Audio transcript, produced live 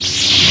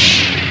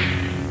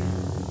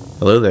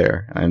Hello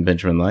there, I'm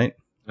Benjamin Light.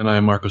 And I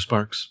am Marco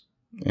Sparks.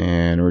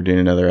 And we're doing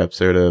another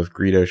episode of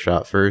Greedo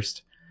Shot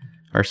First,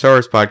 our Star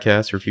Wars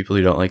podcast for people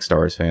who don't like Star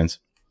Wars fans.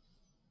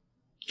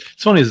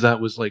 It's funny as that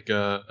was like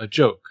a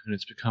joke, and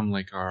it's become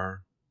like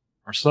our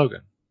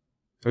slogan.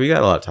 We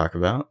got a lot to talk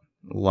about.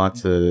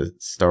 Lots of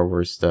Star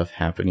Wars stuff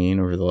happening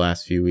over the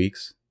last few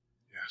weeks.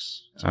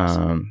 Yes.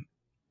 Awesome.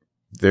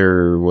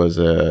 There was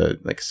a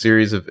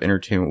series of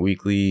Entertainment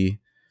Weekly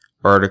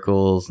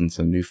articles and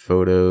some new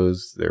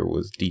photos. There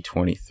was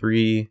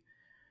D23.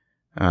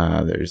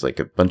 There's like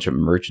a bunch of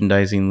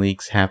merchandising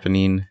leaks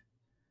happening.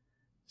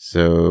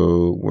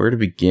 So where to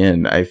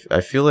begin? I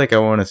feel like I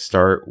want to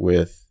start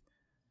with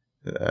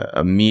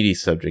a meaty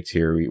subject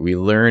here. We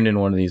learned in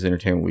one of these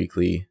Entertainment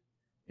Weekly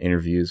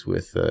interviews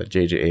with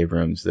J.J.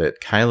 Abrams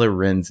that Kylo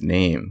Ren's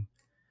name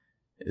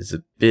is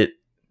a bit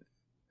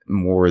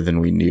more than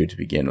we knew to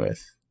begin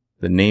with.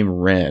 The name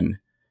Ren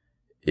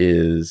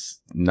is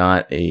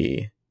not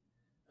a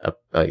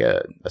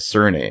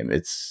surname.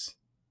 It's,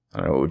 I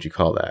don't know, what would you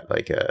call that?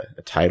 Like a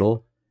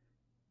title?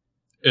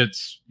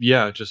 It's,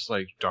 just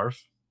like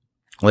Darth.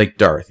 Like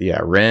Darth, yeah.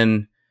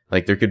 Ren,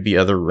 like there could be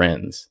other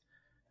Rens.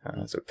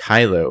 So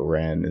Kylo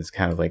Ren is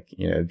kind of like,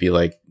 it'd be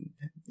like,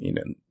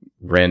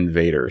 Ren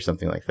Vader or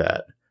something like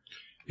that.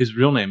 His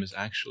real name is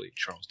actually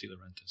Charles De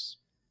Laurentiis.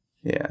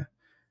 Yeah.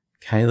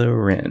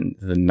 Kylo Ren,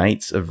 the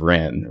Knights of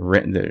Ren.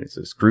 There's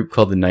this group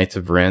called the Knights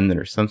of Ren that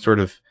are some sort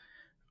of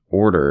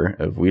order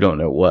of we don't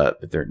know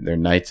what, but they're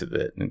knights of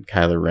it, and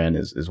Kylo Ren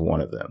is one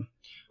of them.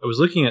 I was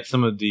looking at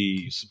some of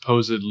the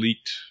supposed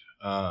leaked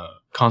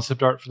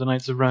concept art for the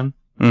Knights of Ren.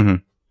 Mm-hmm.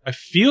 I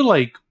feel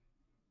like,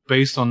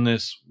 based on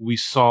this, we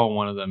saw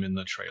one of them in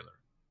the trailer.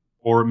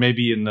 Or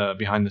maybe in the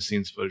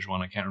behind-the-scenes footage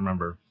one, I can't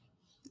remember.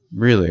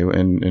 Really?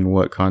 In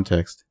what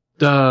context?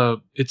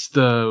 It's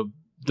the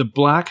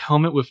black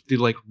helmet with the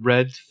like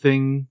red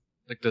thing,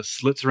 like the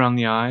slits around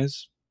the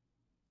eyes.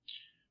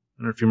 I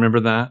don't know if you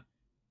remember that.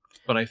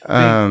 But I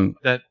think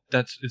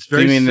that's it's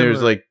very. Do you mean similar.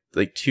 There's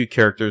like two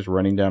characters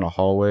running down a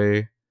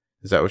hallway?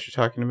 Is that what you're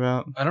talking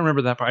about? I don't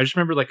remember that part. I just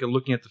remember like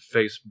looking at the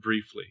face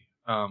briefly.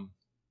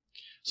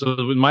 So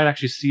we might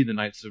actually see the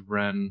Knights of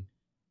Ren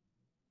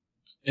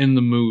in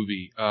the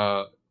movie.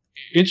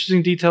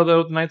 Interesting detail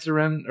though, the Knights of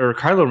Ren, or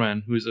Kylo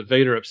Ren, who is a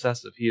Vader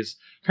obsessive, he is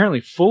apparently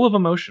full of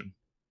emotion.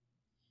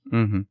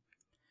 Mm-hmm.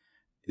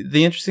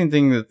 The interesting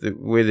thing that the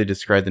way they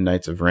describe the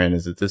Knights of Ren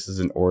is that this is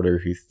an order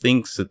who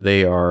thinks that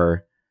they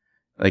are,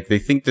 like, they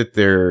think that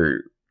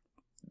they're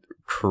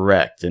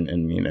correct and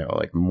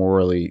like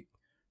morally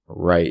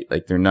right.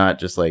 Like they're not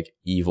just like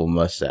evil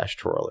mustache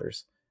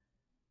twirlers.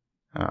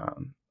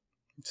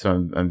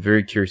 So I'm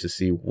very curious to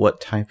see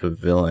what type of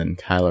villain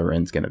Kylo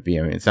Ren's going to be.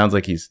 I mean, it sounds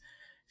like he's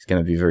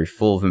going to be very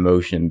full of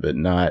emotion, but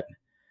not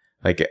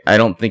like, I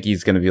don't think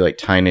he's going to be like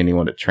tying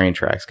anyone to train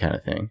tracks kind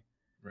of thing.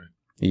 Right.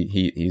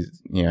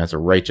 He's has a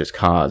righteous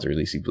cause, or at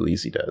least he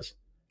believes he does.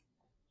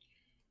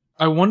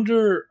 I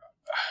wonder.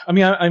 I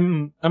mean,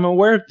 I'm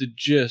aware of the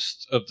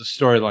gist of the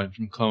storyline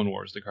from Clone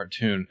Wars, the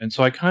cartoon, and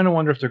so I kind of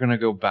wonder if they're going to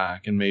go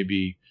back and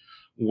maybe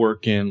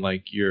work in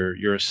like your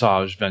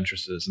Asajj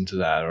Ventresses into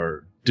that,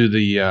 or do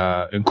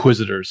the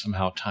Inquisitors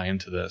somehow tie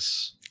into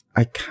this?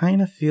 I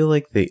kind of feel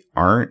like they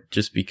aren't,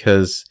 just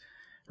because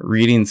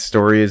reading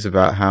stories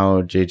about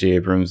how J.J.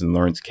 Abrams and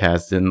Lawrence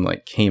Kasdan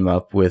like came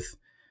up with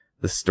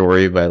the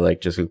story by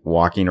like just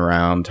walking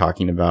around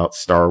talking about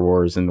Star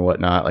Wars and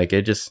whatnot. Like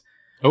I just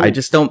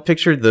don't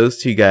picture those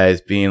two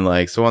guys being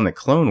like, so on the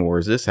Clone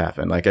Wars this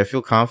happened. Like I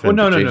feel confident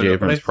that J.J.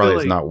 Abrams probably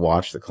has not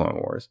watched the Clone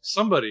Wars.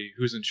 Somebody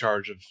who's in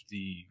charge of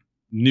the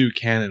new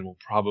canon will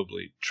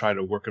probably try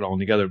to work it all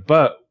together,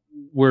 but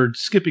we're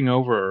skipping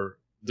over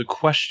the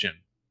question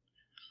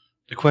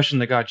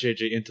that got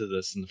JJ into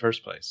this in the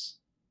first place.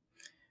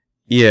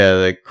 Yeah,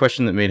 the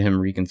question that made him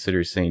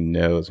reconsider saying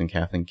no is when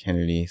Kathleen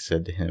Kennedy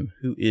said to him,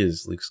 "Who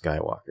is Luke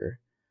Skywalker?"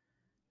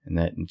 And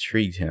that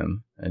intrigued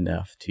him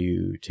enough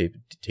to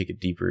take a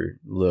deeper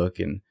look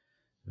and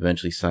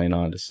eventually sign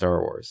on to Star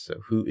Wars.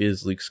 So who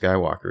is Luke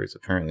Skywalker is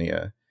apparently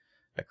a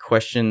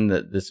question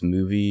that this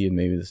movie and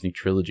maybe this new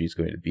trilogy is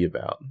going to be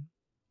about.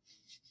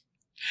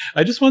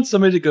 I just want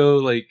somebody to go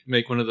like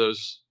make one of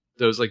those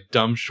like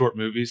dumb short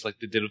movies like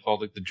they did with all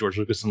like the George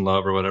Lucas and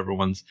Love or whatever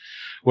ones,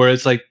 where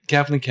it's like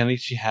Kathleen Kennedy,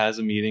 she has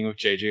a meeting with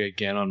JJ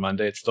again on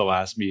Monday. It's the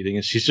last meeting,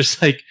 and she's just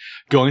like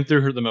going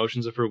through the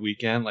motions of her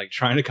weekend, like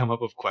trying to come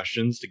up with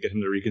questions to get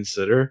him to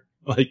reconsider,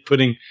 like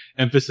putting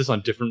emphasis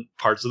on different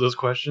parts of those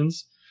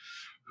questions.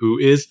 Who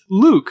is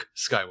Luke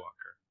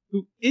Skywalker?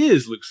 Who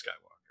is Luke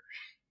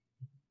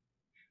Skywalker?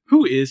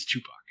 Who is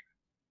Chewbacca?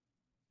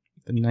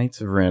 The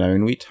Knights of Ren. I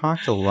mean, we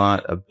talked a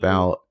lot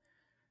about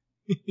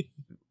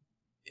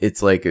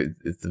it's like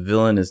if the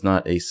villain is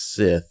not a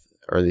Sith,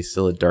 are they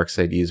still a dark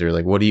side user?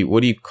 Like, what do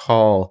you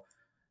call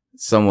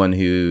someone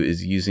who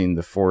is using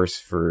the Force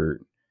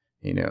for,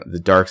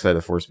 the dark side of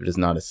the Force, but is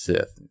not a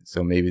Sith?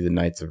 So maybe the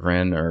Knights of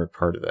Ren are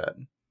part of that,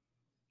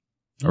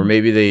 or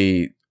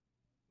maybe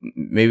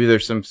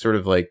there's some sort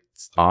of like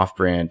off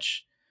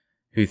branch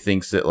who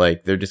thinks that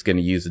like they're just going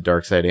to use the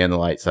dark side and the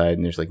light side,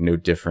 and there's like no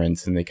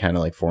difference, and they kind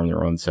of like form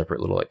their own separate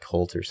little like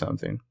cult or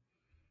something.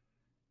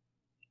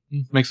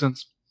 Makes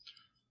sense.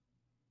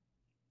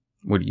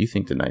 What do you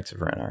think the Knights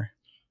of Ren are?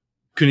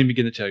 Couldn't even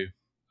begin to tell you.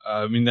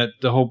 I mean, that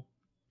the whole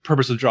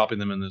purpose of dropping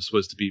them in this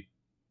was to be,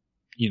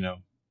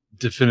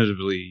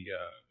 definitively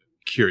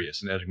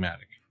curious and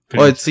enigmatic.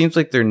 Well, it seems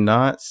like they're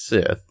not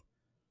Sith.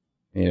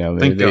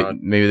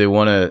 Maybe they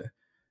want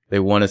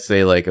to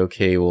say like,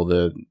 okay, well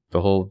the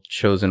whole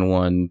chosen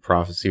one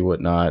prophecy,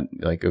 whatnot,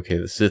 like, okay,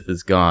 the Sith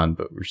is gone,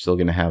 but we're still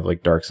gonna have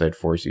like dark side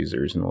Force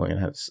users, and we're gonna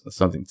have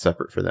something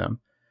separate for them.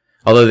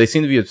 Although they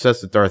seem to be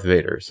obsessed with Darth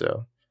Vader,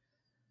 so,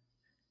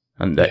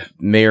 and that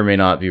may or may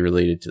not be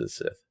related to the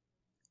Sith.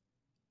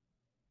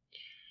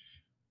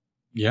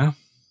 Yeah.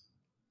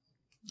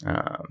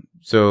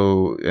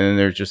 So, and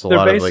there's just They're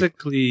lot of like... They're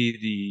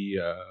basically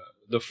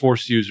the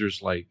Force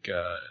users like,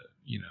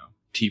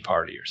 Tea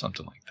Party or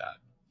something like that.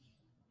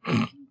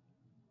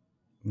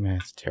 Man,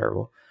 it's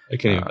terrible. I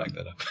can't even back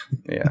that up.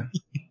 Yeah.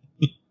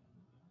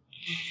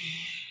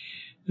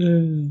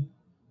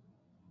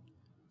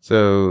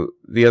 So,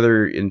 the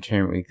other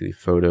Entertainment Weekly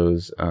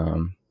photos,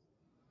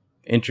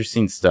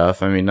 interesting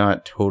stuff. I mean,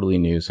 not totally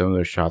new. Some of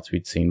those shots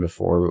we'd seen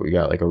before, but we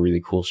got like a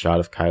really cool shot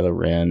of Kylo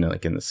Ren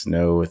like in the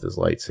snow with his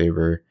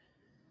lightsaber.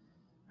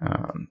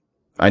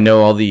 I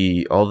know all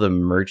the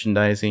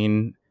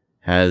merchandising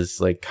has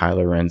like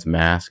Kylo Ren's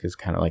mask as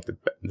kind of like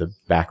the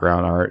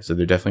background art, so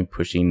they're definitely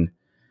pushing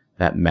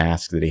that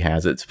mask that he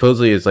has. It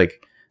supposedly is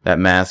like that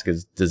mask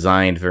is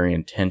designed very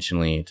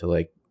intentionally to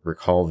like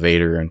recall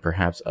Vader and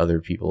perhaps other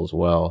people as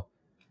well.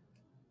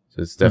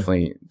 So it's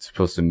definitely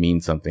supposed to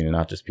mean something and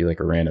not just be like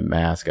a random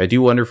mask. I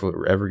do wonder if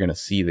we're ever going to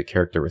see the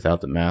character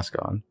without the mask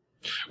on.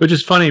 Which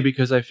is funny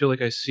because I feel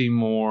like I see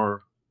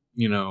more,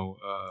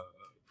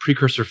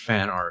 precursor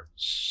fan art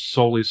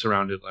solely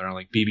surrounded around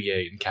like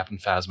BB-8 and Captain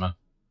Phasma.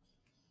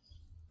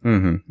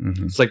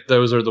 It's like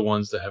those are the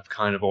ones that have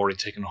kind of already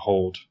taken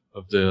hold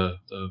of the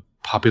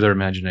popular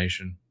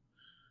imagination.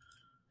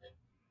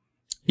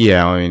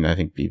 Yeah, I mean, I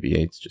think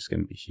BB-8's just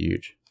going to be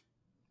huge.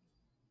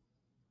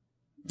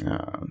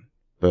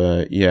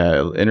 But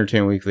yeah,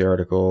 Entertainment Weekly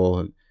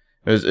article.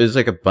 It was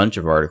like a bunch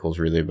of articles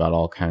really about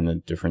all kind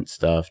of different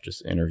stuff,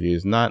 just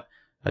interviews. Not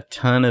a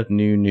ton of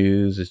new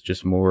news. It's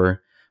just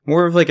more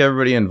of like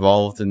everybody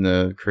involved in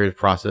the creative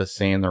process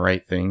saying the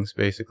right things,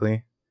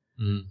 basically.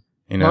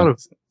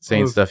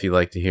 Saying stuff you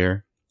like to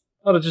hear.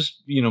 A lot of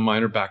just,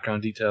 minor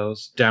background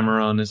details.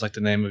 Dameron is like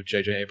the name of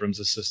J.J. Abrams'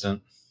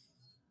 assistant.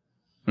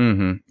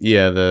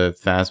 Yeah, the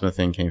Phasma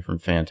thing came from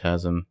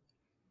Phantasm.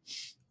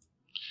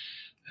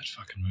 That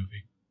fucking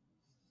movie.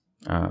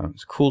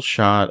 It's a cool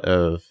shot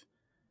of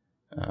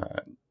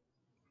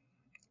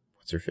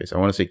what's her face? I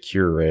want to say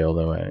Kira Ray,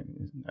 although I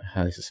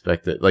highly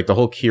suspect that like the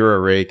whole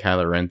Kira Ray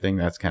Kylo Ren thing,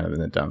 that's kind of in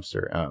the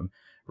dumpster.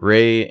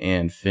 Ray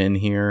and Finn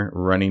here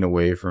running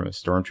away from a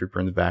stormtrooper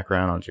in the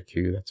background on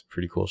Jakku. That's a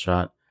pretty cool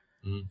shot.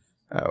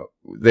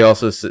 They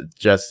also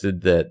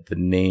suggested that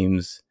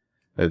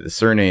the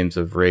surnames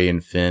of Ray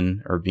and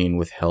Finn are being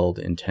withheld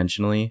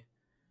intentionally,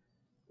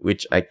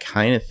 which I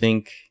kind of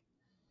think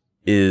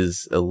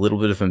is a little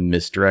bit of a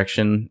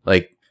misdirection.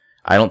 Like,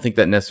 I don't think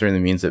that necessarily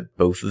means that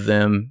both of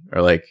them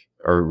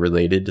are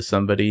related to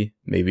somebody.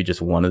 Maybe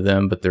just one of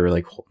them, but they're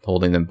like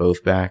holding them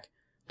both back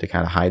to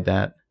kind of hide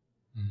that.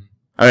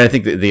 I mean, I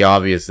think the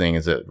obvious thing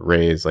is that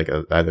Rey is like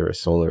either a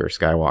Solo or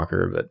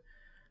Skywalker, but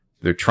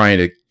they're trying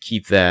to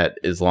keep that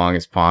as long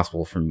as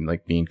possible from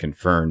like being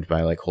confirmed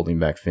by like holding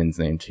back Finn's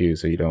name too,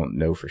 so you don't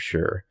know for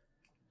sure.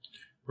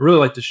 I really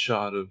like the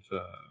shot of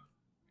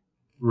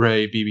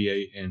Rey,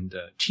 BB-8, and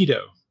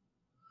Tito.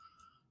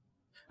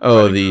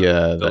 Oh, the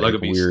Lego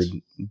like, weird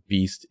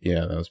beast.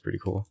 Yeah, that was pretty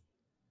cool.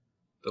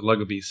 The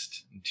Lego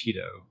Beast and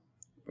Tito.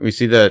 We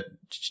see that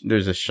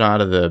there's a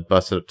shot of the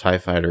busted up TIE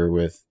fighter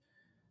with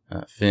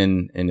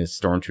Finn in his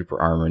stormtrooper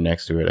armor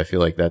next to it. I feel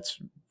like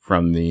that's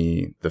from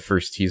the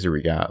first teaser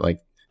we got. Like,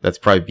 that's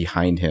probably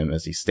behind him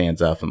as he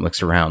stands up and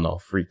looks around all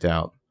freaked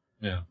out.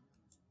 Yeah.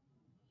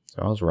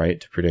 So I was right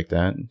to predict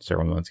that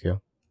several months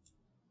ago.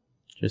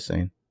 Just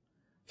saying.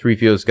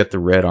 3PO's got the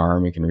red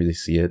arm. You can really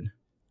see it.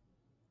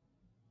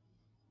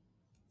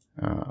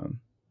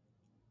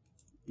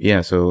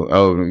 Yeah,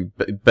 so,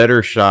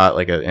 better shot,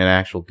 like an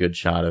actual good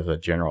shot of a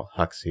General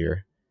Hux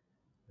here.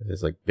 With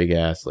his, like,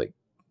 big-ass, like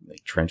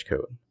trench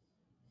coat.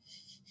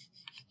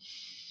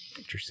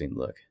 Interesting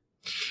look.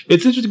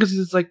 It's interesting because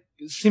it's, like,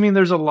 seeming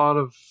there's a lot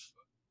of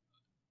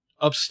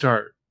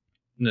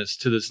upstartness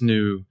to this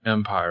new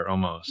empire,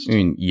 almost. I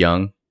mean,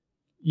 young?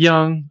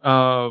 Young.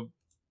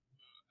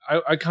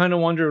 I kind of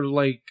wonder,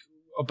 like,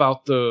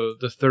 about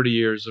the 30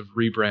 years of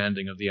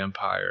rebranding of the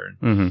empire.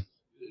 Mm-hmm.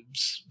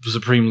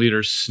 Supreme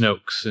Leader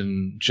Snoke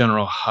and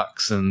General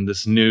Hux and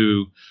this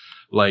new,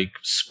 like,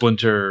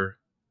 splinter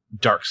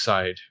dark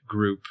side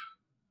group.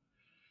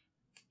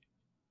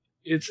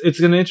 It's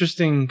an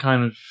interesting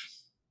kind of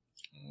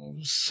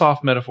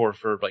soft metaphor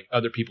for like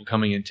other people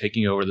coming in,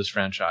 taking over this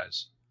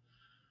franchise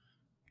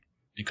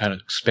and kind of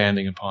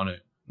expanding upon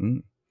it.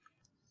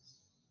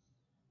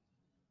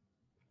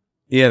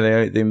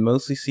 Yeah, they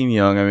mostly seem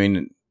young. I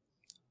mean,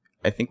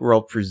 I think we're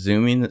all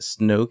presuming that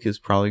Snoke is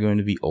probably going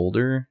to be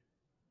older.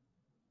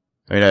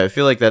 I mean, I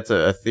feel like that's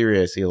a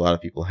theory I see a lot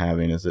of people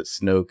having, is that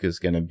Snoke is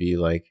going to be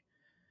like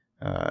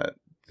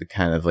the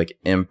kind of like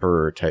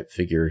emperor type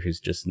figure who's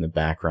just in the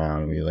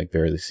background. We like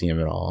barely see him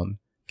at all. And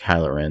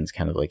Kylo Ren's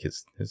kind of like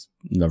his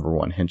number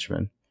one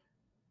henchman.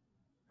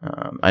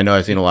 I know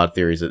I've seen a lot of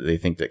theories that they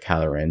think that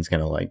Kylo Ren's going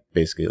to like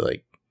basically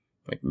like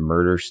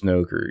murder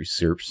Snoke or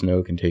usurp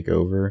Snoke and take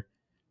over.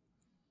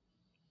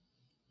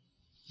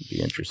 It'd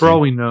be interesting. For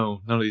all we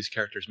know, none of these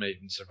characters may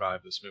even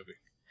survive this movie.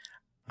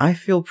 I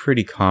feel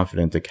pretty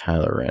confident that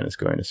Kylo Ren is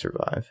going to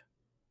survive.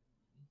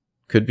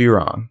 Could be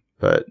wrong,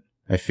 but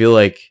I feel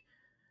like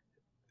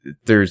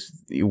there's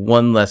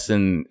one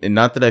lesson, and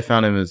not that I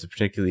found him as a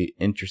particularly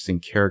interesting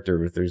character,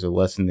 but if there's a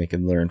lesson they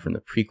can learn from the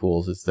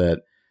prequels, is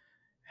that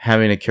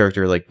having a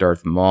character like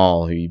Darth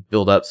Maul, who you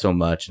build up so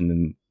much and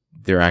then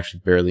they're actually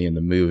barely in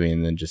the movie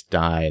and then just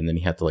die, and then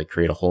you have to like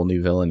create a whole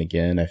new villain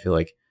again. I feel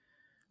like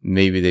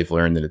maybe they've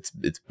learned that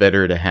it's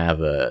better to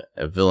have a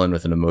villain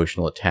with an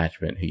emotional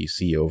attachment who you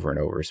see over and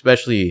over,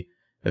 especially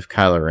if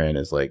Kylo Ren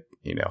is like,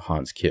 you know,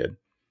 Han's kid.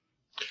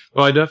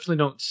 Well, I definitely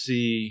don't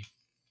see...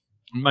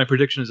 My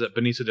prediction is that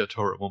Benicio del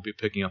Toro won't be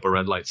picking up a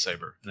red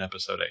lightsaber in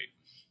Episode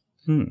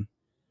 8.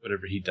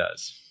 Whatever he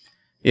does.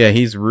 Yeah,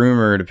 he's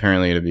rumored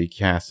apparently to be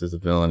cast as a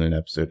villain in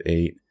Episode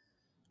 8.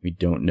 We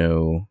don't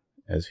know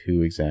as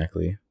who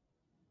exactly.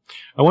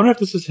 I wonder if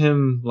this is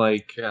him,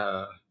 like,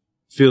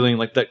 feeling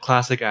like that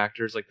classic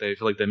actors, like they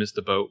feel like they missed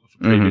the boat with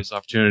a previous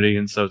opportunity,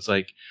 and so it's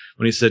like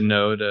when he said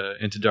no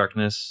to Into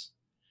Darkness.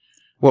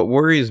 What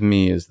worries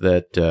me is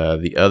that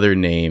the other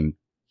name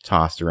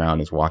tossed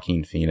around is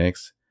Joaquin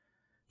Phoenix.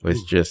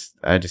 Was just,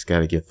 I just got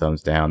to give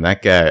thumbs down.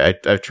 That guy,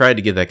 I've tried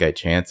to give that guy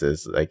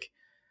chances. Like,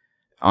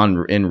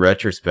 in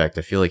retrospect,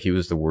 I feel like he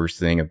was the worst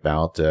thing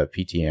about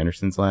P.T.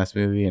 Anderson's last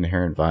movie,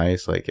 Inherent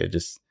Vice. Like, I've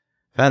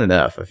had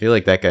enough. I feel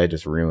like that guy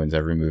just ruins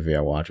every movie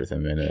I watch with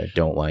him in, and I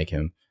don't like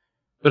him.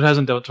 But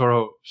hasn't Del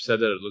Toro said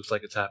that it looks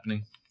like it's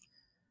happening?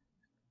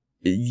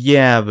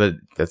 Yeah, but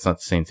that's not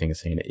the same thing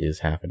as saying it is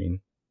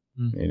happening.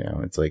 You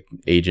know, it's like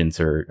agents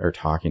are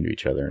talking to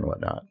each other and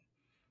whatnot.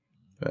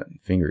 But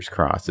fingers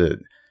crossed.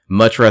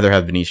 Much rather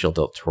have Benicio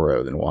del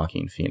Toro than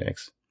Joaquin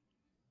Phoenix.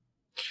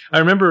 I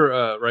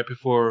remember right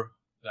before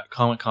that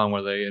Comic-Con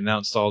where they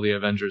announced all the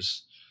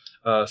Avengers,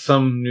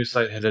 some news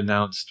site had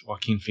announced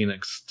Joaquin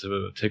Phoenix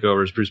to take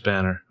over as Bruce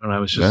Banner, and I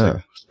was just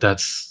like,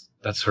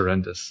 that's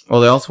horrendous.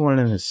 Well, they also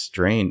wanted him as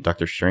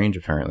Doctor Strange,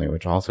 apparently,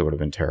 which also would have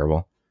been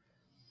terrible.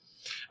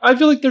 I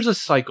feel like there's a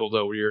cycle,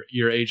 though, where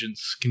your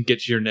agents can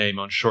get your name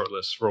on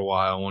shortlists for a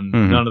while. When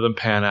none of them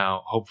pan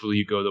out, hopefully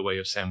you go the way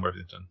of Sam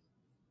Worthington.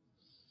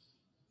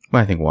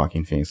 Well, I think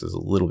Joaquin Phoenix is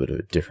a little bit of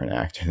a different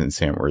actor than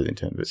Sam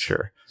Worthington, but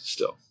sure.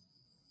 Still.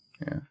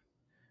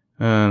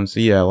 Yeah. So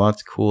yeah,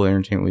 lots of cool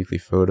Entertainment Weekly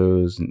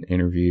photos and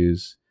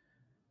interviews.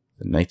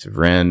 The Knights of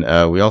Ren.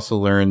 We also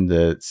learned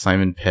that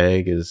Simon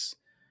Pegg is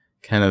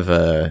kind of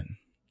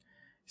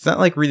he's not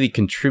like really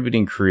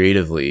contributing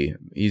creatively.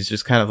 He's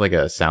just kind of like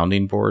a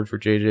sounding board for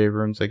J.J.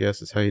 Abrams, I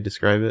guess is how you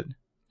describe it.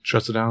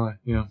 Trusted ally,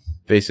 yeah.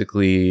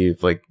 Basically,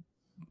 if like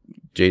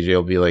J.J.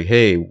 will be like,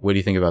 hey, what do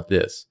you think about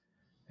this?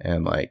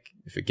 And like,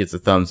 if it gets a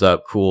thumbs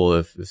up, cool.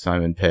 If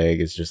Simon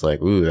Pegg is just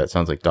like, ooh, that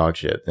sounds like dog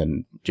shit,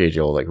 then JJ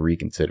will like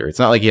reconsider. It's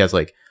not like he has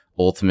like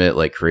ultimate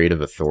like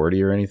creative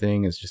authority or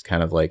anything. It's just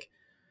kind of like,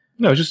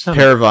 no, just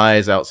pair of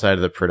eyes outside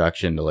of the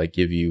production to like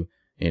give you,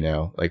 you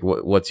know, like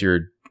what's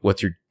your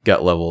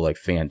gut level like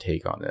fan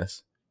take on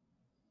this?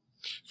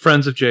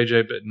 Friends of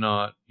JJ, but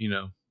not, you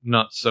know,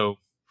 not so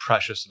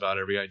precious about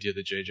every idea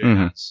that JJ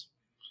has.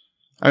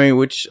 I mean,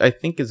 which I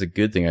think is a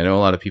good thing. I know a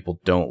lot of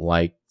people don't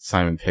like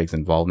Simon Pegg's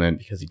involvement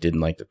because he didn't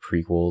like the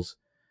prequels.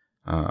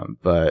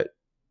 But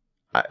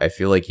I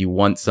feel like you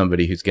want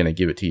somebody who's going to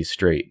give it to you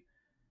straight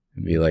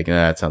and be like,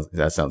 nah,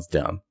 that sounds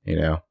dumb, you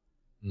know?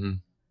 Mm-hmm.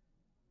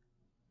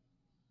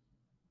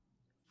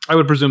 I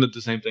would presume that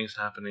the same thing's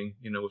happening,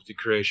 you know, with the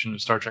creation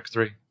of Star Trek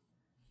 3.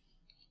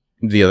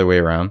 The other way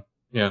around.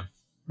 Yeah.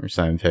 Or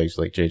Simon Pegg's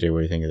like, JJ, what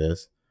do you think of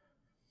this?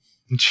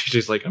 And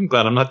JJ's like, I'm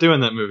glad I'm not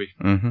doing that movie.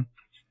 Mm-hmm.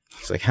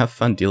 It's like, have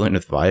fun dealing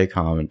with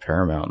Viacom and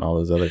Paramount and all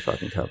those other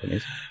fucking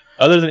companies.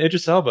 Other than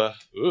Idris Elba.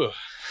 Ooh.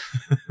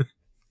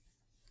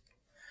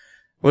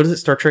 What is it?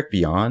 Star Trek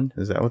Beyond?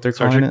 Is that what they're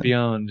calling it? Star Trek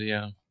Beyond,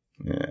 yeah.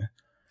 Yeah.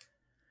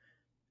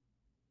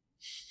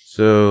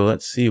 So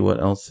let's see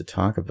what else to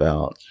talk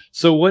about.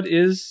 So what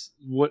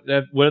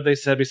have they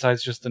said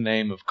besides just the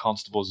name of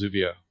Constable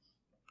Zuvio?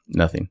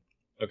 Nothing.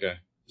 Okay.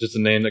 Just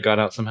a name that got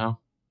out somehow?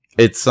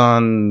 It's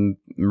on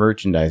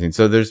merchandising.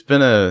 So there's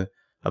been a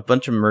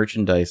bunch of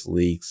merchandise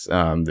leaks.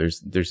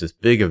 There's this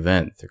big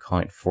event. They're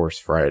calling it Force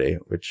Friday,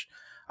 which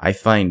I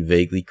find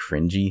vaguely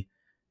cringy.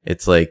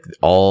 It's like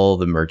all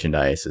the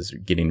merchandise is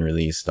getting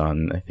released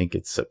on, I think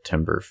it's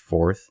September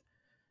 4th.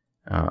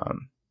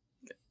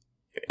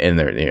 And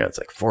they're, you know, it's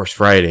like Force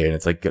Friday, and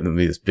it's like going to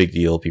be this big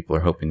deal. People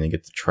are hoping they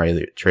get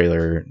the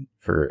trailer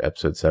for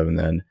episode 7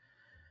 then.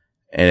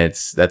 And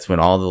that's when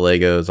all the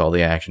Legos, all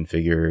the action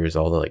figures,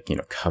 all the like, you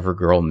know,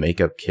 CoverGirl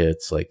makeup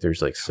kits, like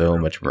there's like so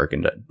much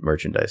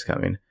merchandise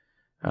coming.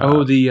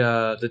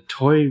 The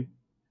toy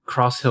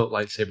cross hilt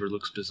lightsaber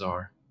looks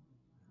bizarre.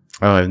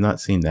 Oh, I've not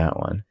seen that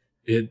one.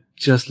 It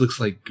just looks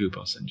like goop.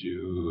 I'll send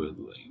you a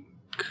link.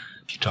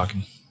 Keep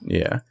talking.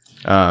 Yeah.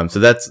 So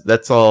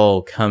that's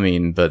all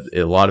coming, but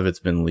a lot of it's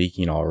been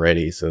leaking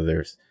already. So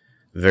there's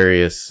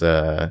various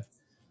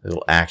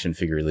little action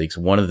figure leaks.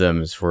 One of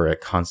them is for a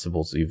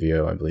Constable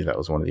Zuvio. I believe that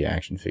was one of the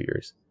action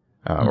figures.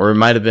 Or it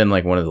might have been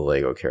like one of the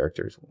Lego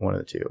characters, one of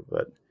the two.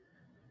 But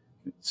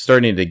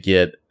starting to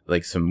get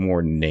like some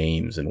more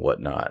names and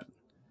whatnot.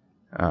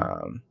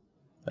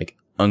 Like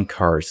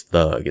Unkar's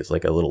Thug is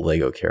like a little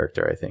Lego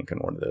character, I think, in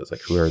one of those.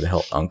 Like whoever the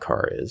hell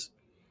Unkar is.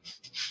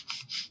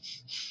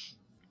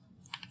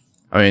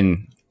 I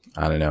mean,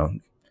 I don't know.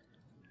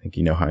 I think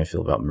you know how I feel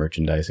about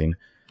merchandising.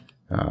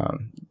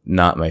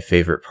 Not my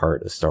favorite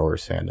part of Star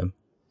Wars fandom.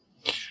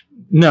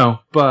 No,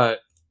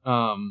 but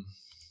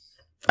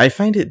I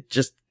find it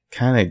just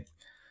kind of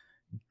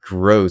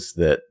gross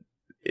that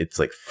it's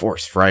like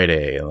Force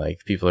Friday and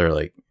like people are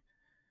like,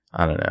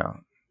 I don't know,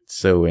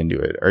 so into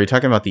it. Are you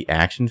talking about the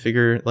action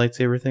figure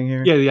lightsaber thing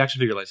here? Yeah, the action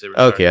figure lightsaber.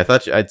 Okay, I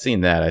thought I'd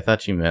seen that. I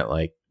thought you meant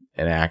like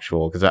an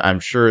actual, because I'm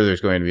sure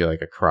there's going to be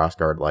like a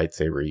crossguard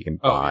lightsaber you can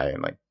buy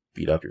and like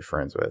beat up your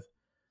friends with.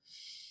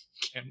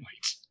 Can't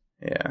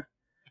wait. Yeah.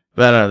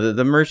 But I don't know,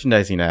 the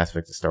merchandising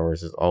aspect of Star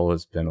Wars has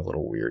always been a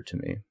little weird to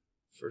me.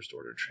 First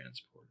order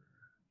transporter.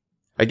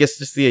 I guess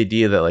just the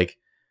idea that like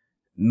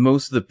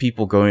most of the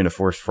people going to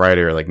Force Friday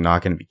are like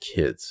not going to be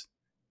kids.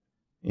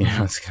 You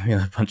know, it's going to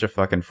be a bunch of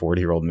fucking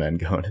 40-year-old men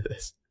going to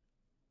this.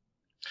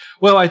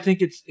 Well, I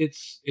think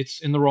it's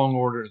in the wrong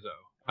order though.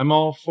 I'm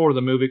all for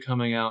the movie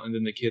coming out and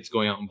then the kids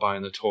going out and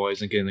buying the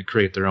toys and getting to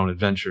create their own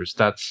adventures.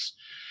 That's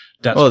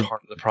part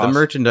of the process. The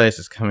merchandise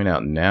is coming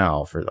out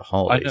now for the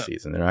holiday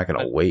season. They're not going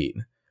to wait.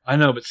 I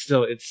know, but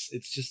still, it's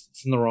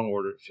in the wrong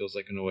order. It feels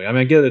like in a way. I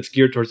mean, I get it's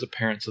geared towards the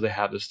parents, so they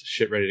have this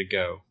shit ready to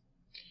go.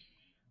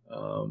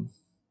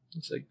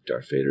 Looks like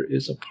Darth Vader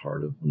is a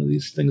part of one of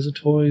these things of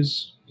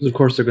toys. Of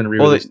course, they're going to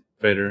re-release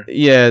Vader.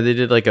 Yeah, they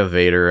did like a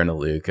Vader and a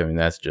Luke. I mean,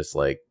 that's just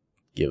like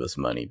give us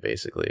money,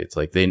 basically. It's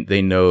like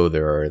they know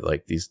there are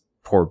like these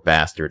poor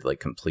bastard like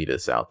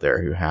completists out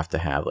there who have to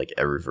have like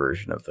every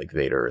version of like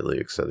Vader or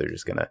Luke, so they're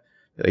just gonna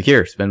like,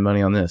 here, spend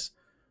money on this.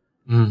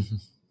 Mm-hmm.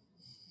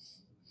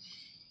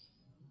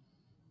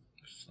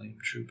 Flame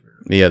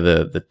Trooper. Yeah,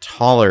 the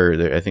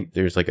taller, I think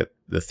there's like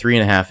the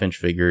 3.5-inch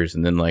figures,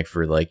 and then like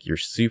for like your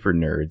super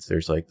nerds,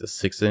 there's like the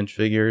 6-inch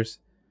figures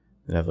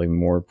that have like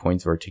more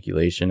points of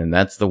articulation, and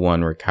that's the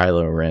one where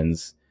Kylo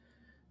Ren's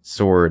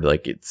sword,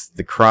 like it's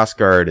the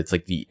crossguard, it's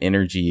like the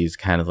energy is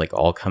kind of like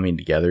all coming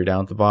together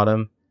down at the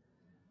bottom,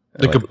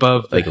 like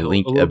above the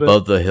hilt,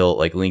 above the hilt,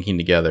 like linking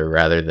together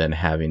rather than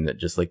having that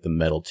just like the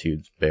metal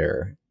tubes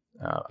bare.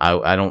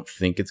 I don't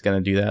think it's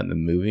gonna do that in the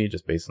movie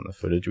just based on the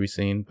footage we've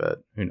seen, but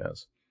who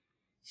knows.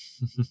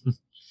 I'm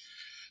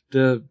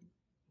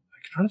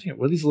trying to think,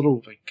 what are these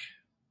little, like,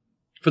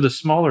 for the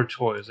smaller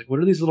toys, like what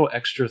are these little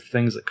extra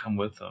things that come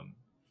with them?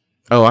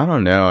 Oh, I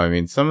don't know. I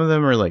mean, some of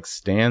them are like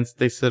stands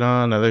they sit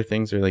on. Other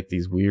things are like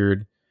these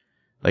weird,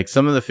 like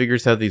some of the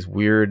figures have these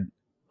weird,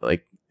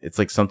 like it's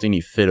like something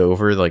you fit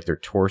over like their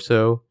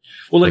torso.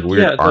 Well, like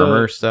weird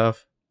armor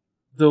stuff.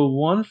 The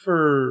one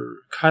for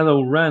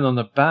Kylo Ren on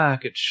the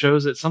back, it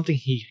shows it's something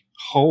he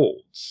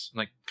holds,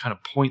 like kind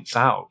of points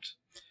out.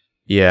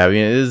 Yeah, I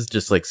mean, it is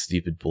just like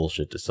stupid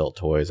bullshit to sell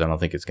toys. I don't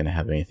think it's going to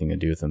have anything to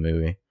do with the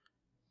movie.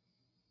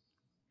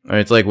 I mean,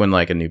 it's like when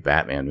like a new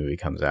Batman movie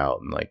comes out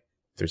and like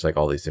there's like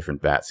all these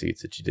different bat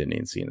suits that you didn't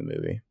even see in the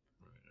movie.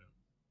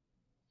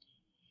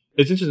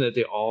 It's interesting that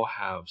they all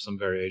have some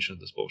variation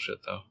of this bullshit,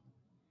 though.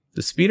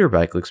 The speeder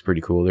bike looks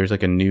pretty cool. There's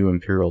like a new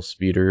Imperial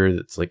speeder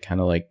that's like kind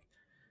of like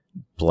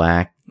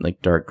black,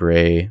 like dark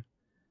gray,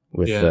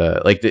 with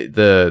like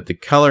the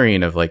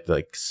coloring of like the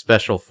like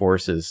special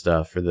forces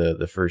stuff for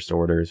the First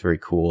Order is very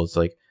cool. It's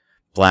like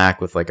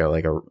black with like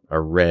a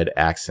red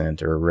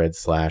accent or a red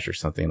slash or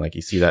something. Like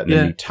you see that in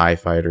the new TIE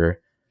fighter.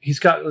 He's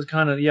got this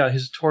kind of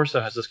his torso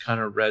has this kind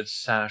of red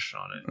sash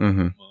on it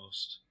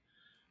almost.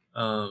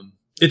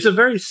 It's a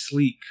very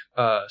sleek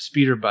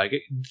speeder bike.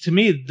 To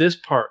me, this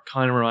part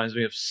kind of reminds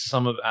me of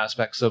some of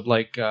aspects of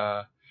like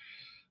Darth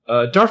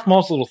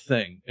Maul's little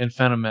thing in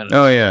Phantom Menace.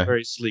 Oh yeah,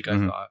 very sleek. I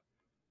thought.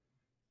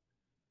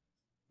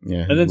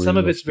 Yeah, and then some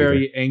of it's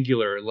very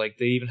angular. Like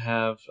they even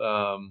have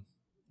what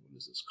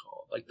is this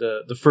called? Like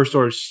the First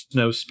Order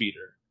snow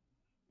speeder,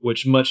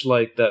 which much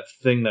like that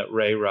thing that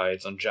Rey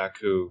rides on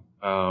Jakku.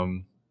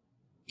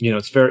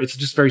 It's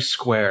just very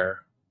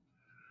square.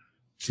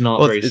 It's not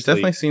very. It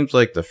definitely seems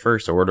like the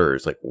First Order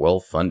is like well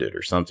funded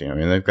or something. I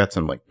mean, they've got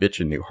some like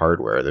bitchin' new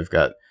hardware. They've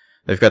got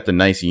the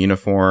nice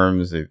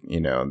uniforms.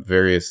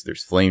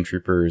 There's flame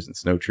troopers and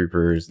snow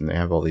troopers, and they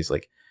have all these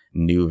like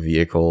new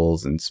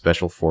vehicles and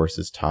special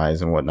forces ties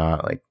and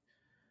whatnot. Like,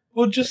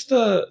 well, just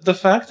the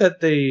fact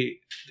that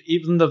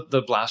even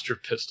the blaster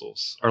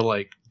pistols are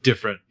like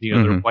different.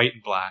 They're white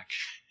and black.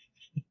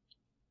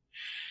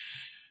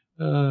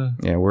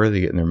 Yeah, where are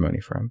they getting their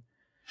money from?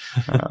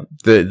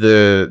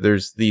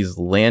 There's these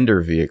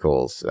lander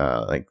vehicles,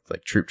 like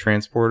troop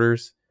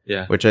transporters,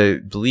 Yeah. which I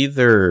believe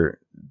they're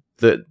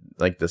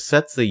the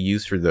sets they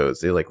use for those.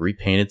 They like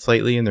repainted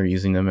slightly, and they're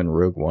using them in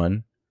Rogue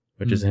One,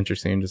 which is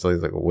interesting, just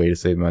like a way to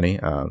save money.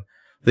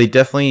 They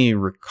definitely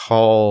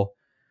recall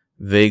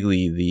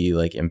vaguely the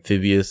like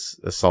amphibious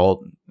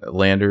assault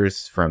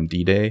landers from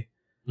D-Day.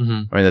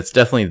 Mm-hmm. I mean, that's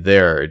definitely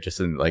there. Just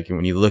in, like,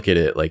 when you look at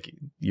it, like,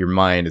 your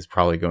mind is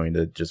probably going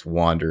to just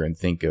wander and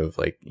think of,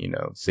 like,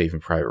 Saving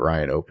Private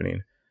Ryan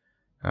opening.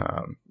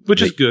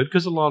 Which is good,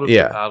 because a lot of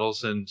Yeah. the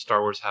battles in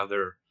Star Wars have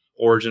their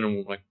origin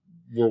in like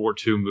World War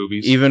II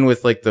movies. Even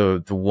with like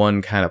the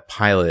one kind of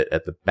pilot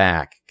at the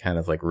back kind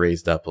of like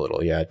raised up a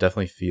little. Yeah, it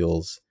definitely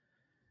feels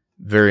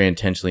very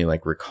intentionally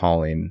like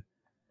recalling,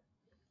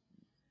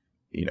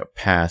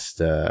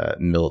 past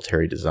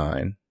military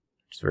design,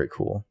 which is very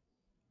cool.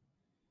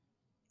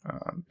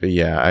 But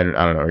yeah, I don't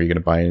know. Are you going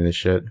to buy any of this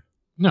shit?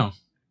 No.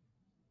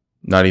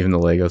 Not even the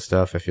Lego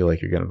stuff? I feel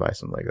like you're going to buy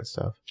some Lego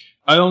stuff.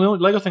 I don't know.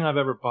 Lego thing I've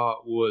ever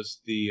bought was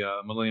the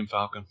Millennium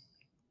Falcon.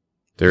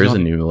 There is a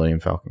new Millennium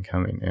Falcon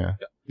coming, yeah.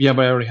 Yeah,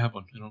 but I already have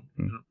one. I don't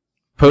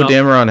Poe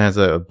Dameron has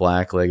a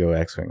black Lego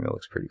X-Wing that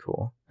looks pretty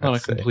cool. Not a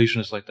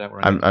completionist like that.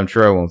 I'm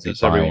sure I won't be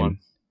buying. Everyone.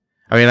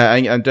 I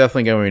mean, I'm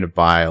definitely going to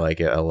buy like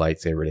a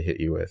lightsaber to hit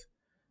you with.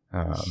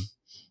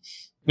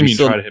 You mean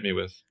try to hit me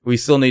with? We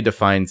still need to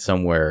find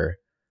somewhere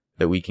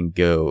that we can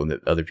go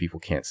that other people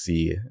can't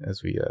see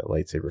as we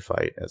lightsaber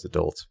fight as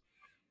adults.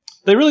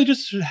 They really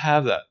just should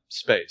have that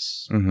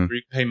space. Mm-hmm. Where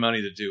you pay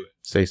money to do it.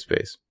 Safe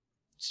space.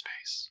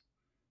 Space.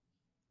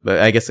 But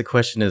I guess the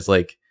question is,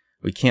 like,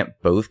 we can't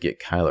both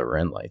get Kylo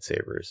Ren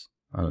lightsabers.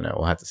 I don't know.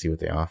 We'll have to see what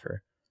they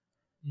offer.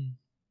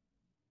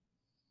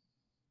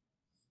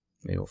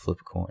 Maybe we'll flip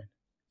a coin.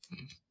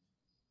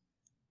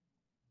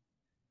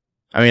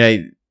 I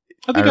mean,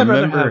 I think I'd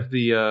rather have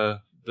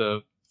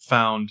the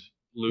found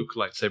Luke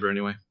lightsaber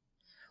anyway.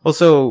 Well,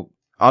 so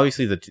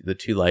obviously the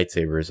two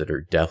lightsabers that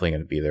are definitely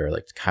going to be there,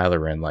 like the Kylo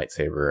Ren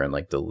lightsaber and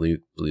like the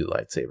Luke blue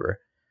lightsaber.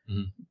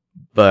 Mm-hmm.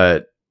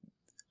 But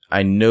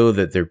I know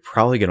that they're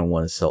probably going to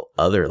want to sell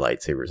other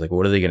lightsabers. Like,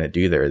 what are they going to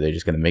do there? Are they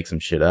just going to make some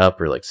shit up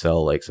or like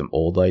sell like some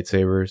old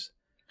lightsabers?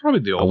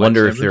 Probably the old lightsabers. I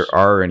wonder if there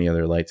are any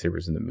other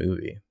lightsabers in the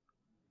movie.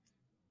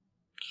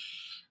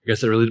 I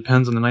guess it really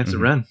depends on the Knights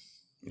of Ren.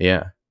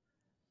 Yeah.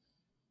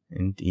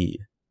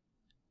 Indeed.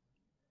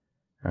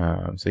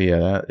 So yeah,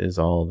 that is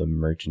all the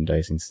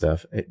merchandising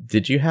stuff.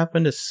 Did you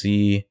happen to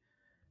see,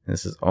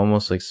 this is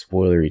almost like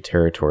spoilery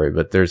territory,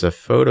 but there's a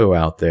photo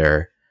out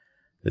there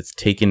that's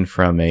taken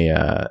from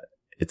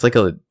it's like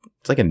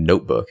a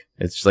notebook.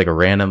 It's just like a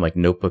random like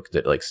notebook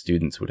that like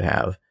students would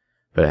have,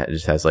 but it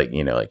just has like,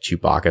 like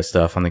Chewbacca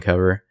stuff on the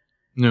cover.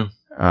 No.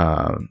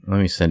 Let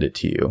me send it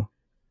to you.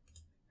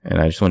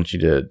 And I just want you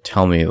to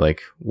tell me,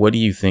 like, what do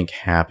you think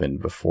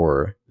happened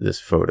before this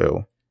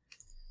photo?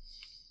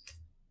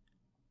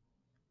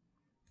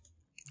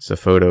 It's a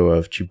photo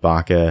of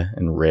Chewbacca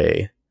and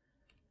Rey.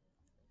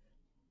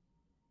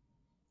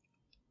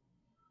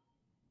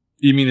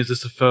 You mean, is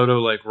this a photo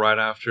like right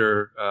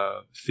after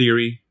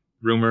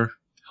rumor,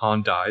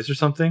 Han dies or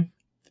something?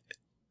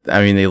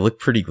 I mean, they look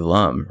pretty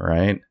glum,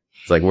 right?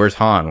 It's like, where's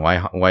Han?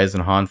 Why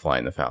isn't Han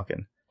flying the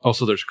Falcon?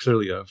 Also, there's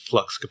clearly a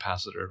flux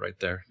capacitor right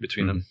there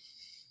between them.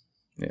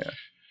 Yeah.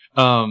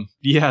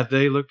 Yeah,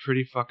 they look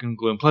pretty fucking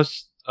gloom.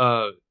 Plus,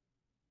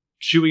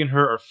 Chewie and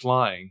her are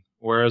flying.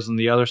 Whereas in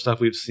the other stuff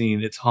we've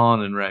seen, it's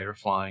Han and Rey are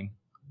flying.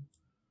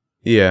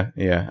 Yeah.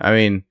 I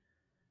mean,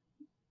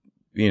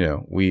 we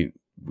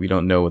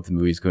don't know what the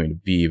movie's going to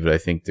be, but I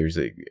think there's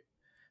a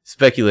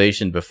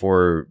speculation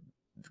before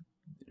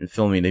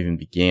filming even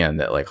began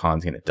that like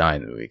Han's going to die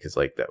in the movie, because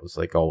like that was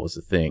like always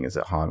the thing, is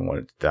that Han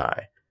wanted to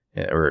die,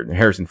 or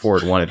Harrison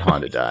Ford wanted Han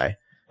to die,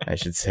 I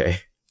should say,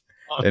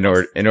 in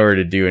order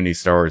to do a new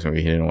Star Wars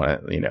movie. He didn't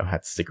want to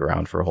have to stick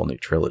around for a whole new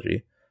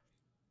trilogy.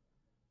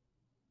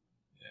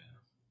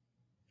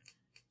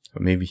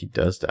 But maybe he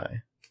does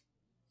die.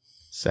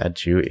 Sad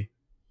Chewie.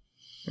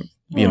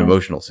 Be an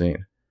emotional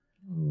scene.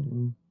 I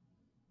mean,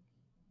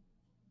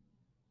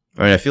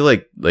 I feel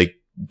like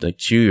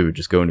Chewie would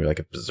just go into like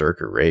a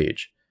berserker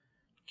rage.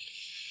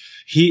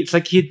 It's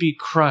like he'd be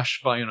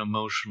crushed by an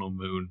emotional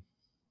mood.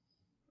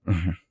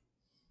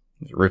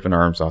 Ripping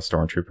arms off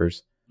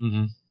stormtroopers.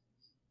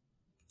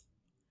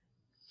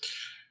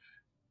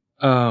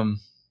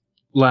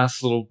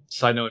 Last little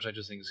side note, which I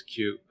just think is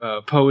cute.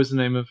 Poe is the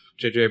name of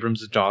J.J.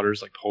 Abrams'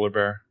 daughter's like polar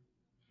bear.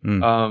 Do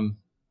you want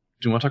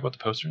to talk about the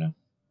poster now?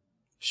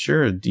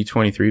 Sure,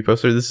 D23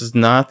 poster. This is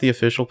not the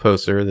official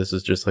poster. This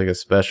is just like a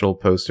special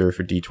poster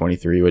for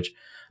D23, which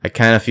I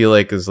kind of feel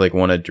like is like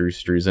one of Drew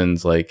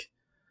Struzan's like,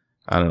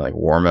 I don't know, like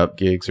warm up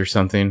gigs or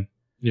something.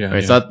 Yeah, I mean,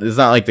 it's not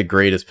like the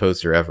greatest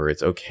poster ever.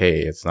 It's okay.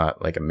 It's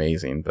not like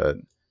amazing, but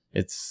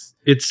it's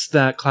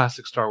that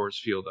classic Star Wars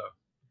feel though.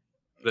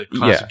 The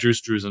classic Drew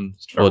Struzan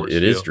Star Wars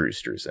it feel. Is Drew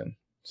Struzan.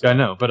 So. I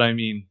know, but I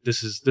mean,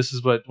 this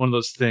is what one of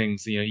those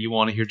things. You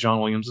want to hear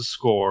John Williams'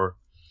 score.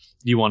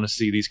 You want to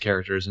see these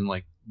characters in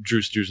like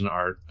Drew Struzan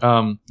art.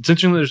 It's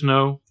interesting that there's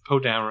no Poe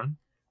Dameron.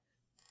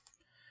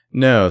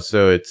 No,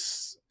 so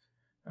it's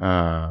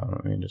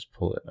let me just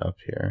pull it up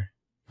here.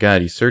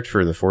 God, you search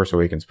for the Force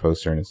Awakens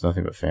poster and it's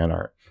nothing but fan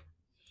art.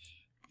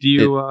 Do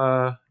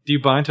you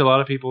buy into a lot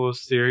of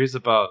people's theories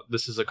about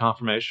this is a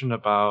confirmation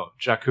about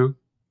Jakku?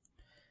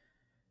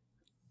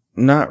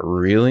 Not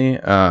really.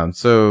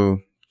 So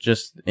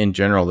just in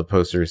general, the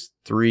poster's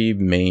 3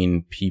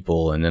 main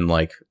people, and then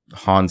like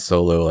Han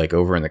Solo, like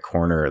over in the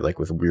corner, like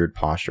with weird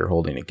posture,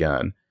 holding a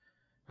gun.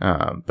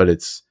 But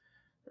it's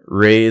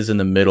Rey is in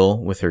the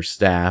middle with her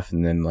staff,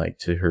 and then like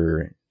to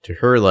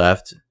her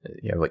left,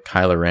 you have like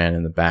Kylo Ren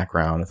in the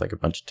background with like a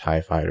bunch of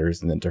TIE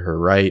fighters, and then to her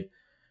right,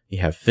 you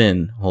have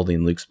Finn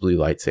holding Luke's blue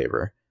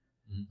lightsaber,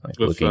 like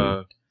With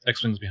looking.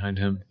 X-Wings behind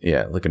him.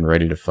 Yeah, looking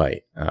ready to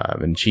fight.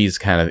 And she's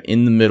kind of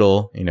in the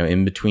middle,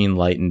 in between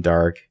light and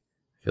dark.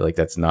 I feel like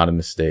that's not a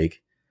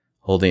mistake.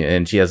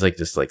 And she has like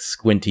this like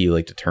squinty,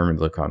 like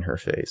determined look on her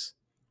face.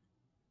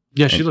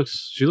 Yeah, she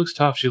looks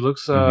tough. She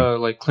looks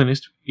like Clint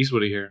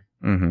Eastwoody here.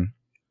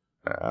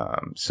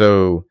 Mm-hmm.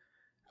 So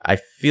I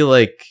feel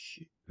like,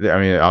 I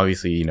mean,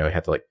 obviously, you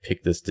have to like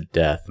pick this to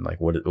death, and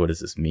like, what does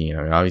this mean?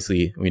 I mean,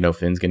 obviously, we know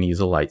Finn's gonna use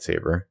a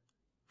lightsaber,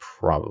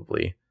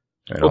 probably.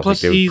 I don't think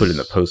they would put it in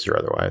the poster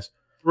otherwise.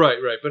 Right.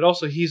 But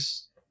also,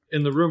 he's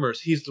in the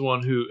rumors. He's the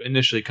one who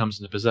initially comes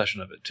into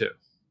possession of it too.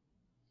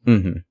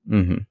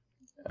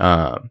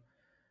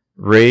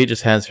 Rey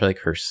just has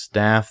her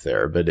staff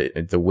there,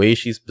 but the way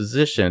she's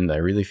positioned, I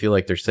really feel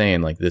like they're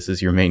saying like this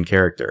is your main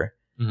character.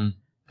 Yeah.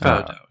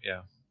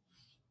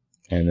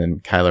 And then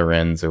Kylo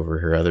Ren's over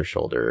her other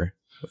shoulder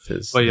with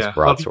his broadsword. A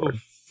lot of people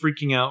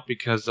freaking out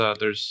because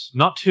there's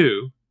not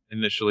 2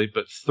 initially,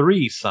 but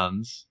 3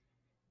 suns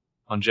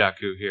on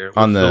Jakku here.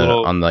 On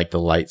the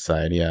light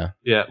side, yeah.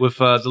 Yeah, with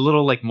the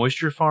little like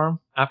moisture farm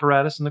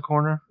apparatus in the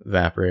corner.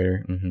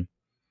 Evaporator. Mm-hmm.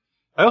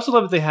 I also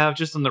love that they have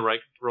just in the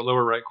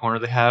lower right corner,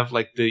 they have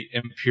like the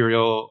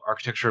Imperial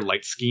architecture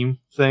light scheme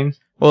thing.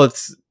 Well,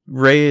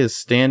 Rey is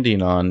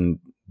standing on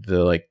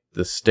the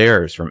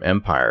stairs from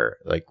Empire,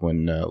 like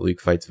when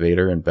Luke fights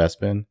Vader in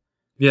Bespin.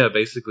 Yeah,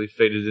 basically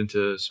faded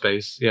into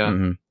space. Yeah.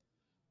 Mm-hmm.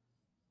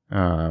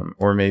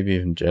 Or maybe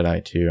even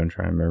Jedi too. I'm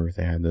trying to remember if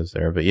they had those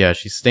there. But yeah,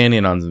 she's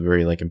standing on the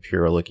very like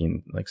Imperial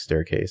looking like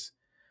staircase.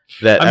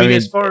 That I mean,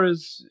 as far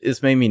as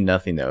this may mean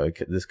nothing though.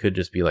 This could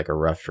just be like a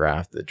rough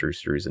draft that Drew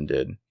Struzan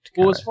did.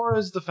 Well, as far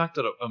as the fact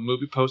that a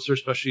movie poster,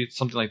 especially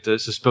something like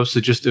this, is supposed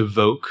to just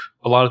evoke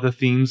a lot of the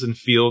themes and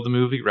feel of the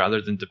movie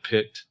rather than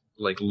depict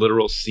like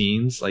literal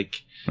scenes,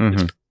 like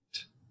it's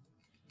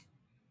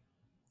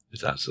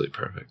absolutely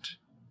perfect.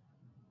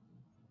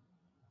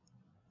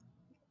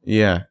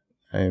 Yeah.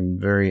 I'm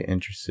very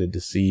interested to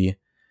see,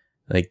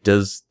 like,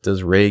 does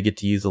Rey get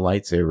to use a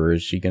lightsaber? Or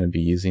is she going to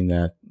be using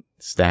that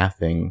staff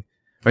thing?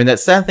 I mean,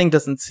 that staff thing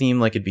doesn't seem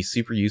like it'd be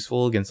super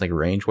useful against, like,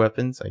 range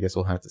weapons. I guess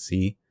we'll have to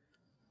see.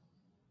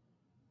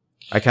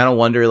 I kind of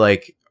wonder,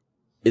 like,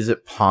 is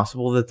it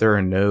possible that there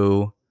are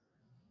no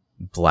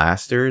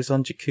blasters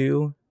on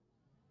Jakku?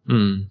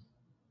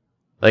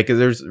 Like,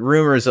 there's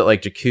rumors that,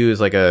 like, Jakku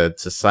is, like, a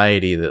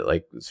society that,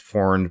 like, was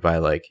formed by,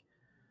 like,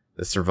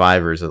 the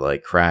survivors that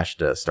like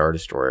crashed a Star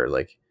Destroyer.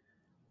 Like,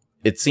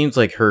 it seems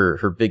like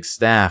her big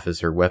staff is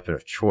her weapon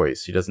of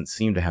choice. She doesn't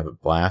seem to have a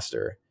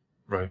blaster.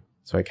 Right.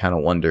 So I kind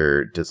of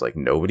wonder, does like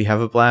nobody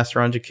have a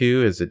blaster on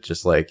Jakku? Is it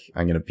just like,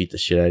 I'm going to beat the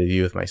shit out of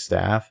you with my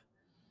staff?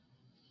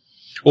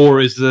 Or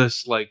is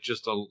this like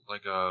just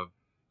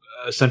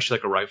essentially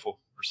like a rifle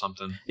or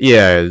something?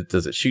 Yeah.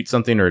 Does it shoot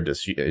something, or is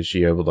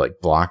she able to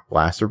like block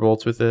blaster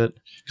bolts with it?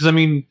 Because I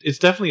mean,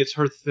 it's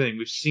her thing.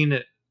 We've seen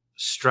it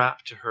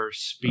strapped to her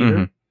speeder.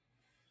 Mm-hmm.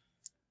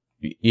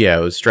 Yeah,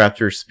 it was strapped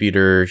to her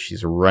speeder.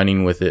 She's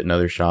running with it.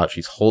 Another shot.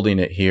 She's holding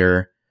it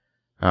here.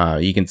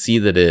 You can see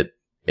that it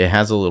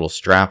has a little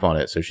strap on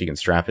it, so she can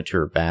strap it to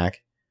her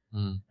back.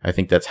 I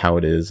think that's how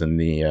it is in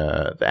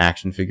the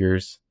action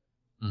figures.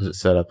 Is it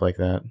set up like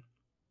that?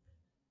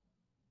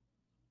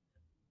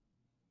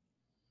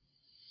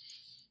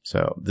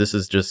 So this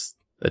is just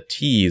a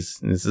tease.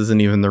 This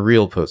isn't even the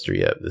real poster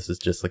yet. This is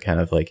just kind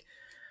of like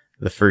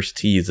the first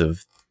tease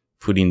of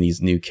putting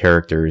these new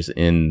characters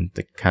in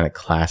the kind of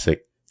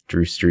classic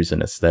Drew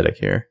Struzan aesthetic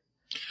here.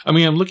 I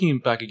mean, I'm looking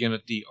back again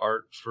at the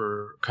art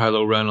for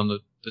Kylo Ren on the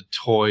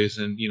toys,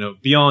 and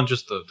beyond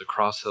just the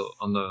cross hilt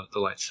on the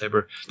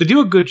lightsaber, they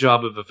do a good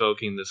job of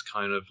evoking this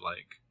kind of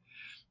like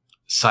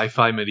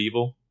sci-fi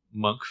medieval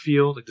monk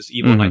feel, like this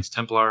evil Knights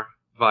Templar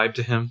vibe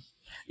to him.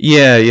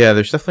 Yeah,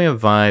 there's definitely a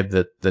vibe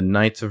that the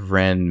Knights of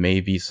Ren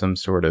may be some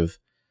sort of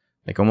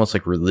like almost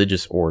like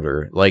religious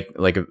order, like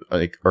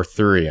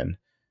Arthurian.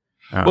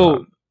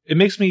 Well, it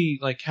makes me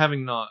like,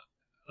 having not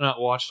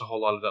watched a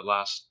whole lot of that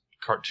last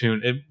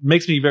cartoon, it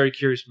makes me very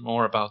curious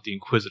more about the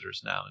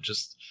Inquisitors now, and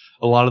just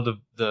a lot of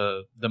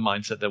the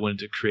mindset that went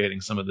into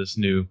creating some of this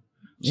new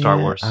Star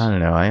Wars. I don't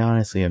know. I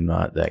honestly am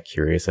not that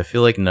curious. I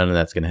feel like none of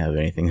that's going to have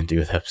anything to do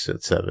with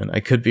Episode 7. I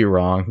could be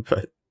wrong,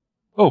 but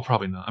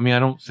probably not. I mean, I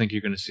don't think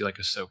you're going to see like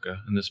Ahsoka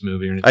in this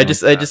movie or anything.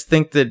 I just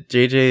think that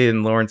JJ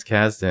and Lawrence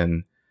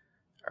Kasdan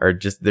are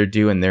they're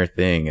doing their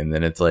thing, and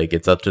then it's like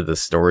it's up to the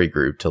story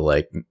group to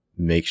like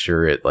make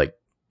sure it like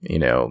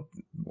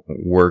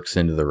works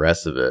into the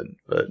rest of it.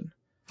 But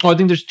I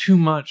think there's too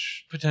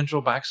much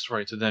potential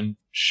backstory to then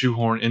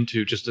shoehorn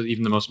into just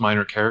even the most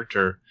minor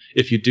character.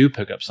 If you do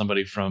pick up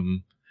somebody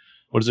from,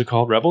 what is it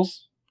called,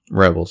 Rebels?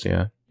 Rebels,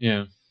 yeah.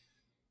 Yeah.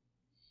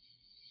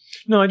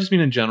 No, I just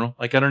mean in general.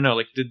 Like, I don't know.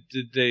 Like, did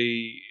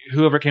they,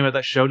 whoever came at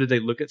that show, did they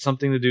look at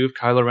something to do with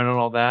Kylo Ren and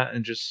all that,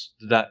 and just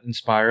did that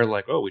inspire,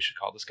 like, oh, we should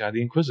call this guy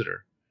the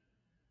Inquisitor?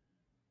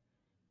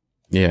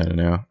 Yeah, I don't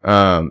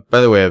know.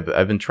 By the way,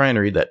 I've been trying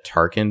to read that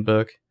Tarkin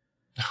book.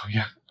 Oh,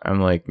 yeah. I'm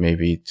like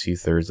maybe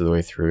 2/3 of the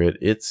way through it.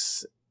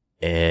 It's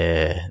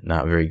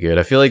not very good.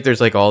 I feel like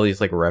there's like all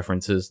these like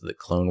references to the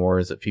Clone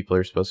Wars that people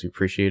are supposed to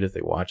appreciate if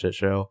they watch that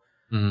show.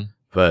 Mm-hmm.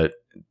 But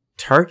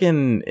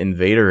Tarkin and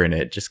Vader in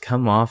it just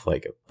come off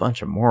like a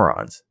bunch of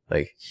morons.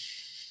 Like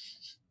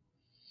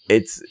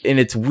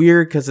it's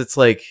weird because it's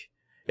like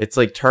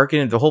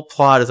Tarkin. The whole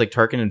plot is like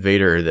Tarkin and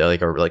Vader. They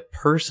like are like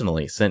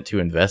personally sent to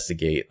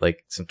investigate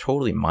like some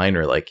totally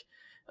minor like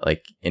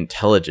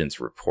intelligence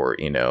report.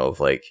 You know,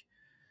 of like,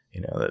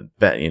 you know,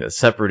 the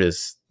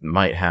separatists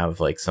might have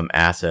like some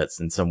assets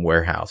in some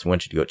warehouse. I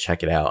want you to go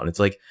check it out. And it's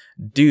like,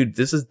 dude,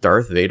 this is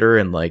Darth Vader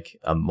and like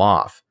a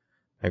Moff.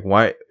 Like,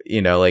 why,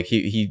 you know, like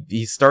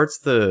he starts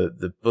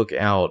the book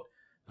out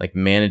like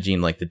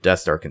managing like the Death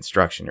Star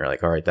construction. You're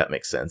like, all right, that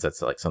makes sense.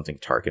 That's like something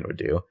Tarkin would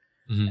do.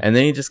 Mm-hmm. And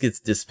then he just gets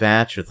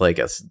dispatched with like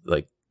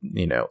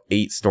you know,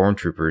 8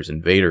 stormtroopers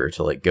and Vader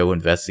to like go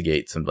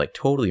investigate some like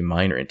totally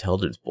minor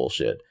intelligence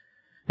bullshit.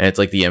 And it's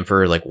like the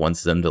Emperor like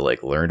wants them to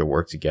like learn to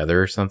work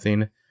together or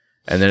something.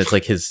 And then it's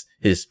like his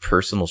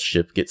personal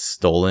ship gets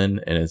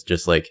stolen, and it's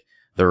just like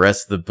the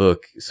rest of the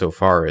book so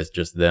far is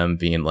just them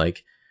being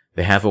like,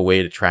 they have a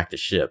way to track the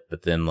ship,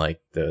 but then like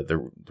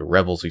the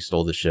rebels who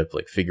stole the ship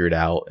like figure it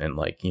out and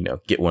like, you know,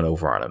 get one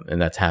over on them. And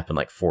that's happened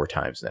like 4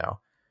 times now.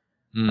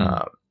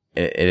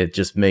 It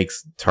just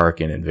makes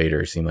Tarkin and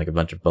Vader seem like a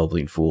bunch of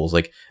bubbling fools.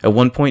 Like at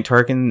one point,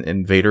 Tarkin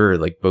and Vader are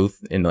like both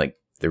in like,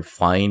 they're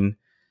flying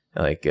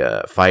like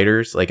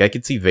fighters. Like I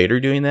could see Vader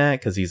doing that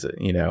because he's,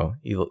 you know,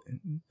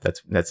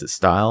 that's his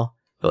style.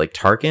 But like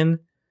Tarkin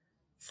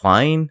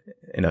flying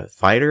in a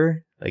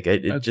fighter, like I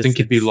think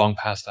it'd be long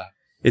past that.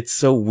 It's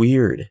so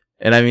weird.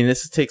 And I mean,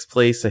 this takes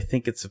place, I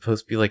think it's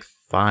supposed to be like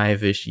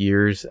 5-ish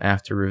years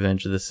after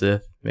Revenge of the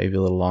Sith, maybe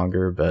a little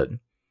longer, but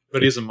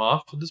he's a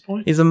Moff at this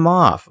point? He's a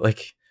Moff.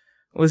 Like,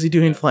 what is he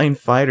doing flying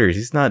fighters?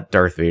 He's not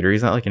Darth Vader.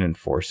 He's not like an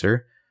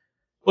enforcer.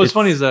 What's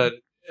funny is that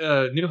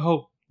New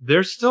Hope,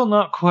 they're still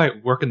not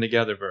quite working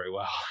together very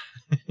well.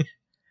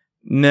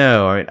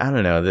 No, I mean, I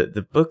don't know.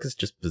 The book is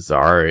just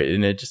bizarre,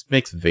 and it just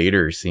makes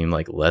Vader seem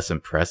like less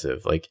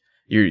impressive. Like,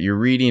 you're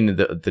reading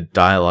the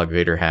dialogue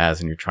Vader has,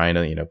 and you're trying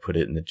to, you know, put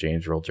it in the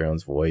James Earl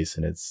Jones voice,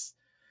 and it's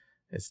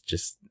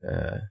just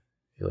I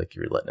feel like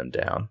you're letting him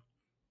down.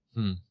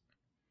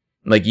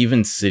 Like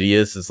even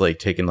Sidious is like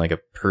taking like a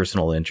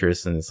personal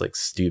interest in this like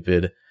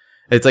stupid.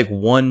 It's like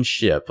one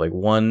ship, like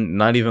one,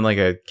 not even like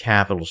a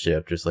capital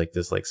ship, just like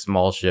this like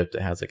small ship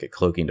that has like a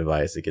cloaking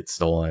device that gets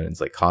stolen, and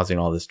it's like causing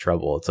all this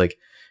trouble. It's like,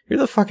 you're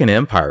the fucking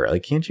Empire.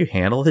 Like, can't you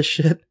handle this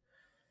shit?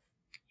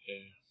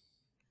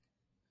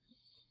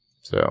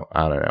 So,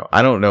 I don't know.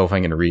 I don't know if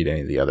I'm going to read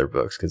any of the other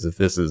books, because if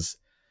this is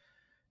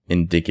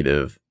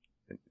indicative,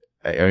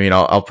 I mean,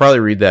 I'll probably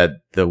read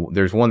that.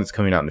 There's one that's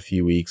coming out in a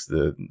few weeks,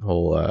 the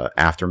whole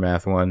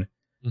Aftermath one.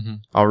 Mm-hmm.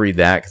 I'll read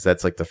that, because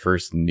that's like the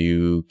first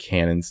new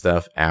canon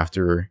stuff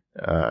after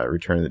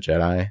Return of the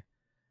Jedi.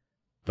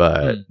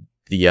 But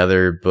the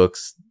other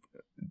books,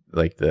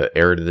 like the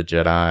Heir to the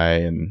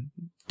Jedi and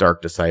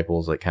Dark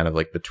Disciples, like kind of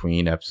like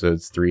between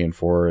episodes 3 and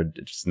 4, I'm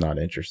just not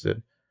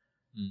interested.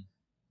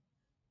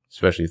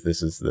 Especially if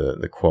this is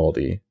the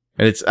quality.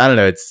 And it's, I don't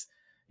know, it's,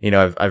 you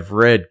know, I've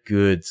read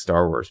good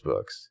Star Wars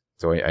books,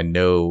 so I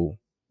know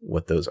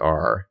what those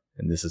are,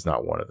 and this is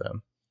not one of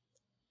them.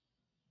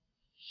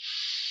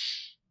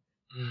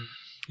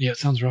 Yeah, it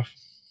sounds rough.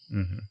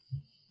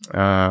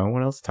 Mm-hmm.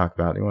 What else to talk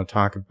about? You want to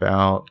talk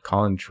about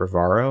Colin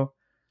Trevorrow?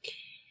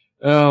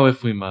 Oh,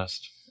 if we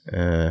must.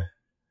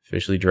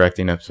 Officially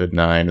directing episode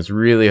 9. I was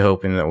really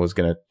hoping that was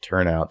going to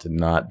turn out to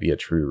not be a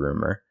true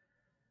rumor.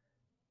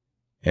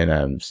 And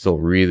I'm still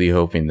really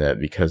hoping that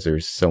because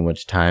there's so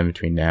much time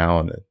between now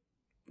and the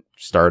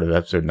start of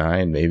episode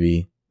 9,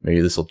 maybe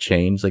this will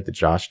change, like the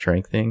Josh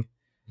Trank thing.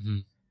 Mm-hmm.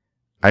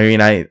 I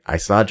mean, I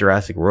saw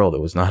Jurassic World.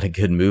 It was not a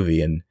good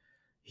movie, and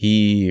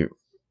he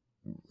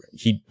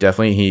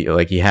definitely,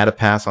 he had a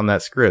pass on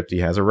that script. He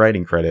has a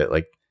writing credit.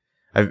 Like,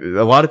 a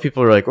lot of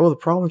people are like, oh, the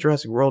problem with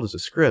Jurassic World is the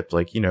script.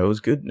 Like, you know, it was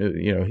good.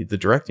 You know, the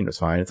directing was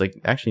fine. It's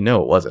like, actually,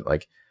 no, it wasn't.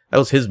 Like, that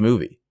was his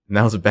movie, and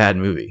that was a bad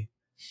movie.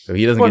 So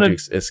he doesn't get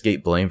to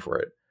escape blame for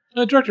it.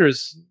 The director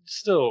is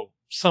still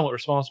somewhat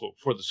responsible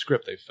for the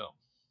script they filmed.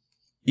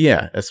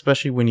 Yeah,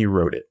 especially when you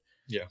wrote it.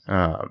 Yeah.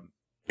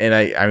 And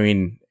I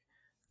mean,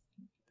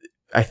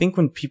 I think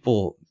when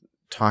people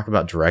talk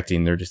about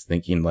directing, they're just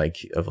thinking like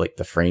of like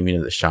the framing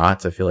of the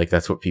shots. I feel like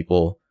that's what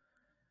people,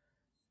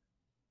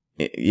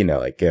 you know,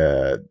 like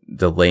the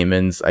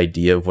layman's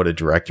idea of what a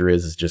director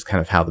is just kind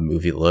of how the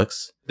movie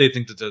looks. They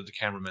think that the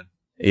cameraman.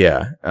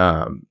 Yeah.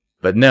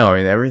 But no, I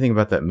mean, everything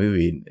about that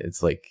movie,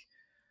 it's like,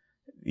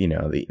 you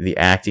know, the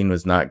acting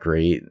was not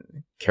great.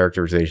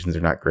 Characterizations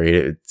are not great.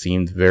 It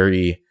seemed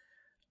very,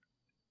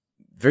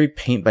 very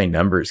paint by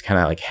numbers, kind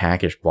of like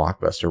hackish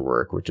blockbuster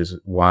work, which is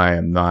why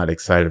I'm not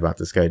excited about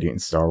this guy doing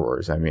Star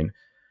Wars. I mean,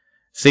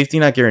 Safety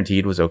Not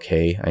Guaranteed was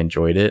okay. I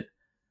enjoyed it,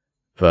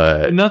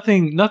 but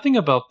nothing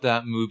about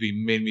that movie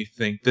made me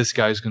think this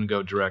guy's going to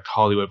go direct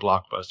Hollywood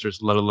blockbusters,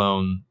 let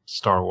alone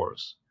Star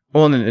Wars.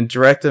 well, and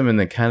direct them in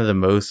the kind of the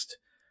most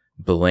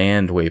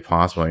bland way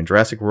possible. I mean,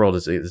 Jurassic World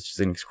is just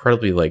an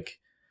incredibly like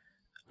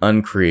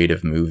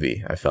uncreative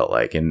movie. I felt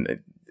like, and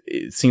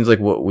it seems like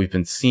what we've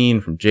been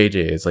seeing from JJ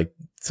is like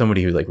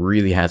somebody who like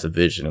really has a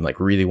vision and like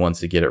really wants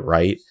to get it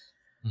right.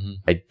 Mm-hmm.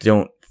 I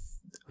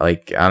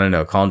don't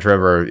know. Colin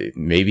Trevor,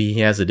 maybe he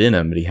has it in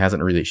him, but he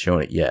hasn't really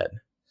shown it yet.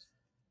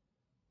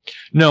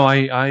 No,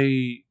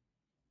 I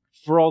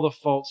for all the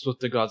faults with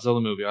the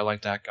Godzilla movie, I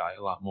like that guy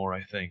a lot more,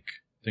 I think,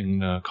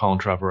 than Colin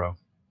Trevorrow.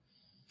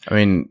 I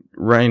mean,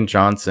 Rian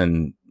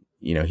Johnson,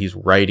 you know, he's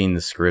writing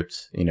the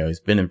script. You know, he's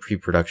been in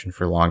pre-production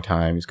for a long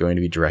time. He's going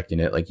to be directing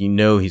it. Like, you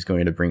know, he's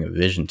going to bring a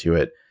vision to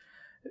it.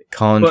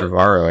 Colin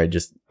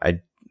Trevorrow,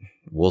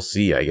 we'll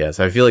see, I guess.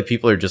 I feel like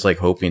people are just like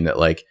hoping that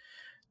like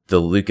the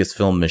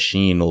Lucasfilm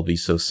machine will be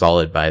so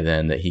solid by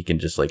then that he can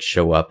just like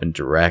show up and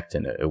direct,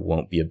 and it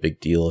won't be a big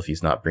deal if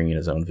he's not bringing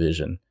his own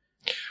vision.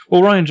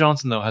 Well, Rian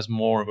Johnson, though, has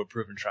more of a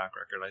proven track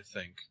record, I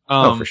think.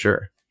 Oh, for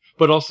sure.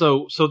 But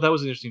also, so that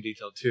was an interesting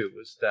detail, too,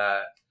 was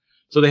that,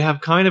 so they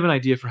have kind of an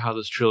idea for how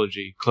this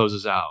trilogy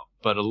closes out,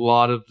 but a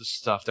lot of the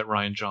stuff that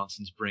Rian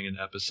Johnson's bringing in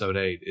Episode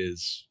 8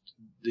 is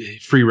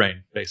free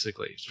reign,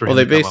 basically. Well,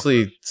 they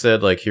basically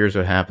said, like, here's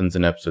what happens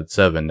in Episode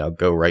 7, now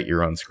go write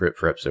your own script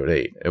for Episode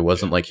 8. It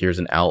wasn't like, here's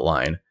an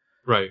outline.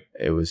 Right.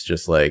 It was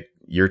just like,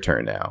 your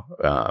turn now.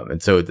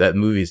 And so that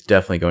movie's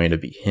definitely going to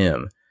be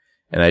him.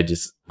 And I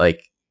just,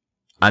 like,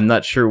 I'm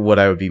not sure what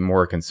I would be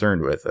more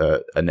concerned with.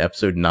 An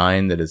Episode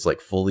 9 that is, like,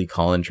 fully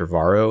Colin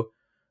Trevorrow,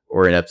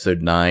 or an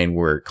Episode 9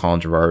 where Colin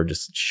Trevorrow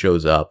just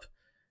shows up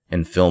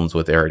and films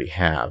what they already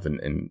have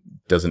and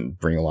doesn't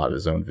bring a lot of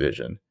his own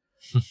vision.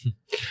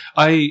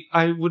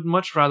 I would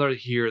much rather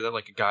hear that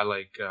like a guy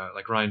like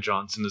Rian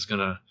Johnson is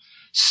gonna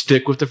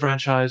stick with the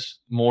franchise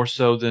more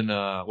so than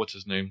what's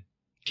his name,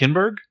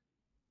 Kinberg.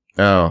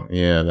 Oh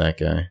yeah, that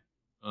guy.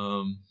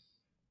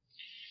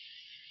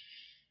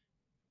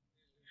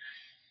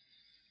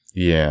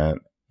 Yeah.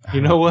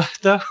 You know what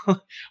though?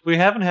 We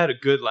haven't had a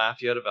good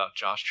laugh yet about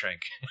Josh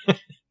Trank.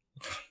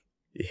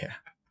 Yeah.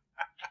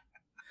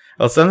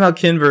 Well, somehow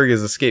Kinberg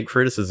has escaped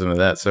criticism of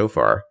that so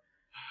far.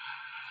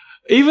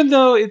 Even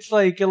though it's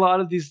like a lot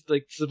of these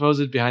like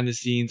supposed behind the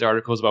scenes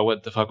articles about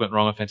what the fuck went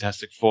wrong with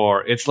Fantastic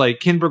Four, it's like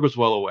Kinberg was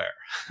well aware.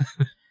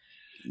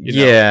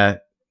 Yeah.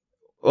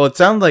 Well, it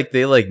sounded like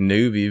they like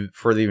knew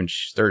before they even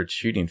started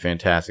shooting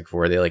Fantastic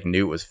Four. They like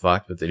knew it was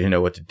fucked, but they didn't know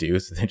what to do.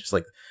 So they just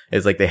like,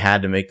 it's like they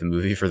had to make the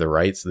movie for the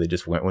rights, so they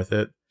just went with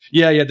it.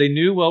 Yeah, they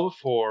knew well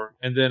before,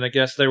 and then I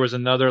guess there was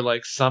another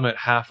like summit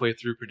halfway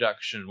through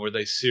production where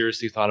they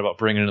seriously thought about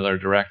bringing another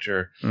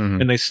director,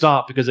 and they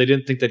stopped because they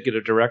didn't think they'd get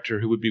a director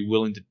who would be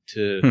willing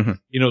to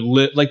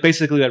like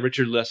basically that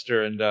Richard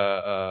Lester and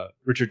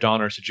Richard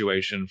Donner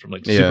situation from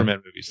like the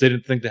Superman movies. They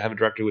didn't think to have a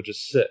director who would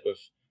just sit with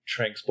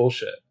Trank's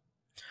bullshit.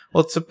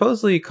 Well,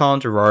 supposedly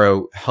Colin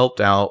Trevorrow helped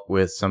out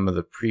with some of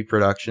the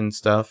pre-production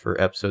stuff for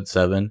Episode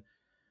 7.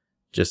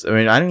 I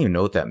don't even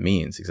know what that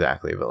means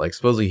exactly, but like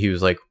supposedly he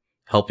was like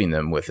helping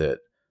them with it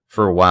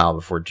for a while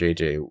before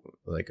JJ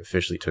like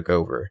officially took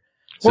over.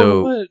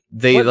 So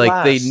they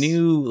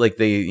knew, like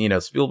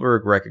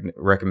Spielberg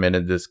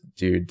recommended this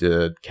dude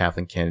to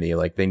Kathleen Kennedy.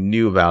 Like they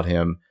knew about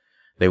him.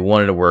 They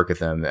wanted to work with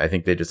him. I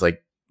think they just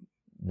like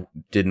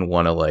didn't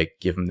want to like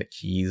give him the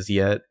keys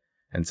yet.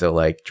 And so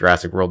like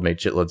Jurassic World made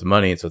shitloads of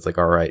money. And so it's like,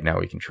 all right, now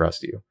we can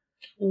trust you.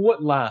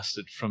 What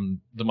lasted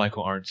from the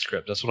Michael Arndt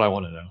script? That's what I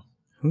want to know.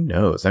 Who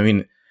knows? I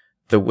mean,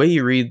 the way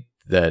you read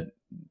that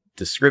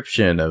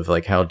description of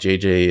like how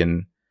JJ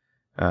and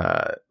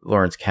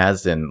Lawrence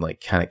Kasdan like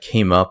kind of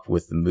came up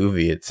with the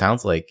movie, it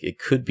sounds like it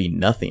could be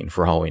nothing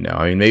for all we know.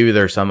 I mean, maybe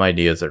there are some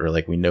ideas that are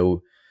like, we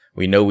know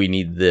we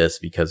need this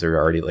because they're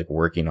already like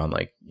working on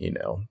like,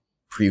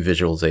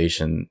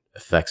 pre-visualization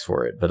effects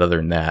for it. But other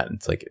than that,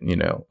 it's like,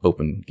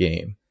 open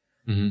game.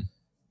 Mm-hmm.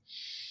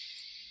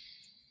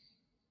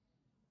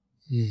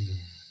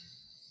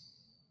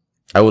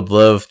 I would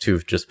love to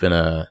have just been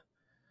not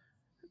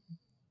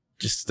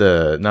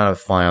a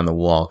fly on the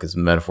wall, because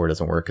the metaphor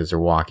doesn't work because they're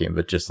walking,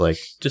 but just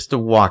to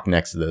walk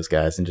next to those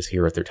guys and just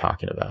hear what they're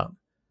talking about.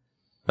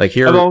 Like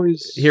hear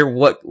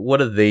what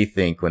do they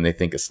think when they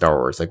think of Star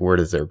Wars? Like where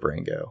does their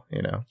brain go?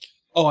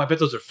 Oh, I bet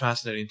those are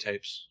fascinating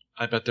tapes.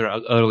 I bet they're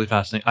utterly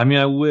fascinating. I mean,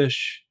 I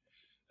wish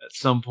at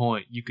some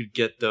point you could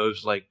get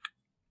those like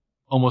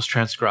almost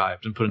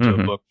transcribed and put into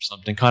a book or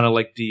something, kind of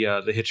like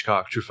the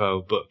Hitchcock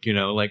Truffaut book.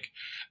 Like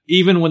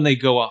even when they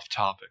go off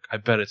topic, I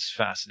bet it's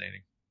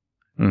fascinating.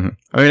 Mm-hmm.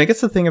 I mean, I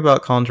guess the thing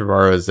about Colin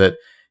Trevorrow is that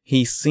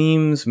he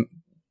seems,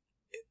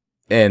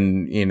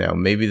 and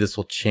maybe this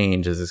will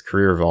change as his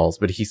career evolves,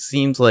 but he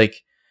seems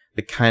like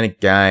the kind of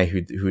guy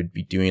who would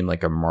be doing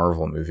like a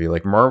Marvel movie.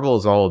 Like Marvel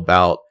is all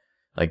about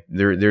like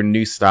their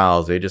new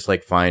styles. They just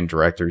like find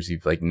directors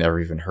you've like never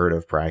even heard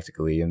of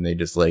practically, and they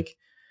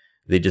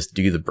just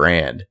do the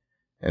brand.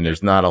 And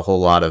there's not a whole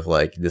lot of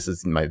like, this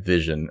is my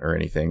vision or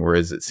anything.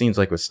 Whereas it seems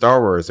like with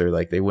Star Wars, they're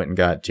like, they went and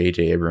got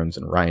J.J. Abrams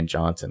and Rian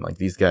Johnson. Like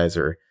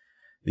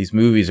these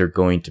movies are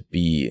going to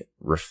be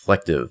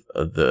reflective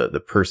of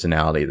the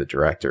personality of the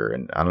director.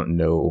 And I don't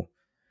know,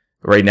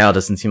 right now it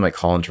doesn't seem like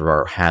Colin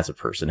Trevorrow has a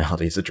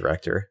personality as a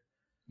director.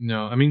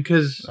 No, I mean,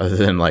 because other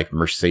than like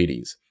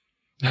Mercedes.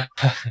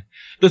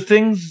 The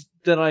things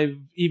that I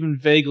even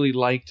vaguely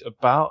liked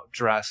about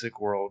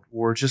Jurassic World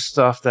were just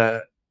stuff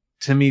that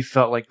to me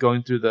felt like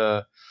going through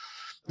the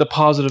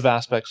positive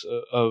aspects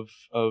of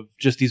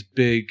just these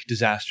big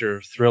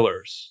disaster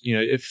thrillers. You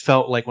know, it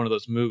felt like one of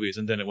those movies,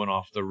 and then it went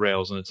off the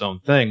rails in its own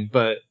thing.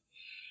 But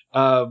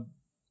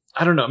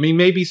I don't know. I mean,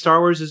 maybe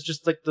Star Wars is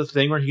just like the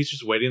thing where he's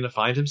just waiting to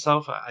find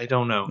himself. I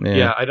don't know.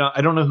 Yeah,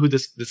 I don't know who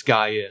this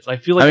guy is. I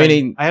feel like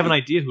I have an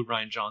idea who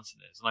Rian Johnson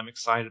is, and I'm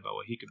excited about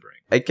what he could bring.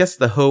 I guess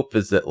the hope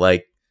is that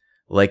like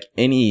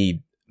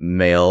any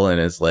male in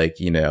his like,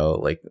 you know,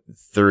 like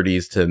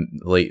 30s to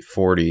late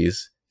 40s,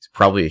 he's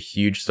probably a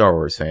huge Star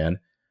Wars fan.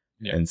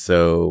 Yeah. And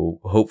so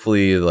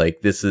hopefully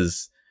like this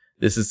is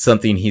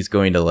something he's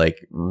going to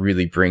like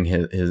really bring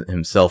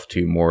himself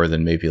to more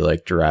than maybe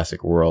like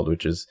Jurassic World,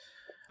 which is,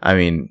 I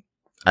mean,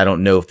 I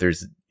don't know if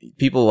there's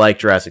people like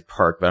Jurassic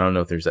Park, but I don't know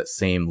if there's that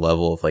same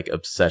level of like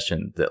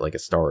obsession that like a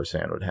Star Wars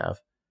fan would have.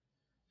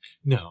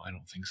 No, I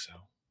don't think so.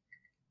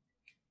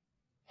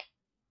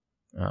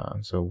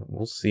 So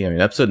we'll see. I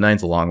mean, episode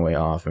 9's a long way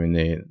off. I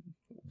mean,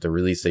 the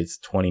release date's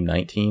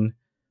 2019.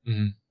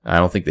 Mm-hmm. I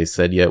don't think they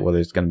said yet whether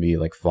it's going to be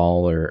like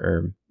fall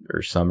or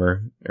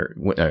summer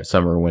or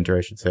summer or winter,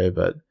 I should say,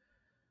 but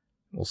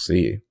we'll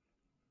see.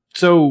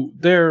 So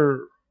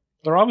they're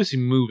obviously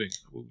moving.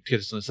 We'll get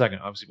this in a second.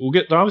 Obviously,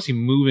 they're obviously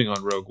moving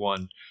on Rogue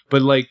One,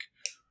 but like,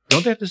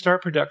 don't they have to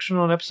start production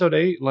on episode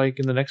 8 like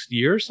in the next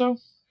year or so?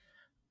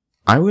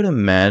 I would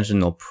imagine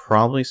they'll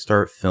probably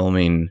start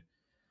filming.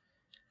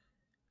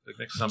 Like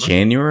next summer?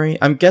 January?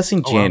 I'm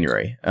guessing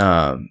January.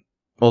 Wow.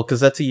 Well, because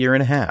that's a year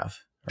and a half.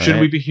 Right?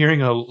 Should we be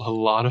hearing a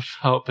lot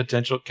about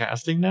potential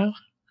casting now?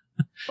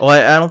 Well,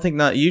 I don't think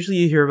not. Usually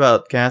you hear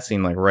about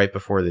casting like right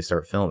before they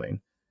start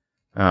filming.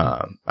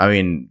 I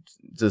mean,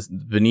 just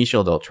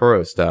Benicio del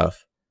Toro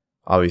stuff.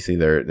 Obviously,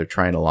 they're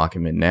trying to lock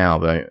him in now,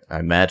 but I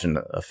imagine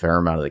a fair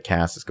amount of the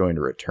cast is going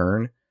to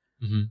return.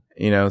 Mm-hmm.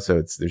 You know,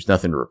 so there's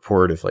nothing to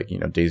report if like, you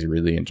know, Daisy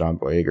Ridley and John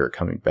Boyega are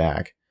coming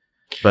back.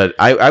 But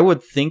I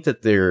would think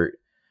that they're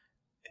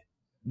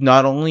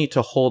not only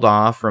to hold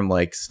off from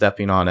like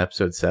stepping on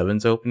episode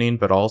 7's opening,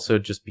 but also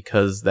just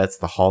because that's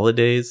the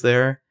holidays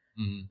there.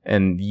 Mm-hmm.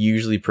 And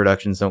usually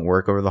productions don't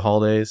work over the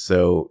holidays.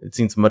 So it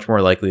seems much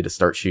more likely to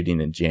start shooting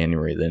in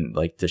January than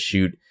like to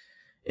shoot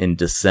in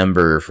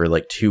December for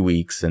like 2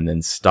 weeks and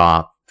then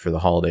stop for the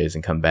holidays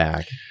and come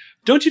back.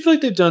 Don't you feel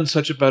like they've done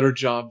such a better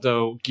job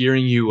though,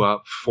 gearing you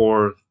up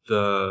for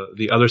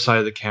the other side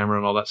of the camera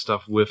and all that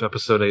stuff with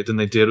episode 8 than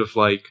they did with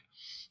like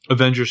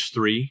Avengers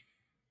 3?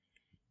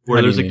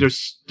 Where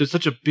there's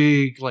such a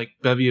big like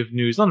bevy of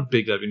news, not a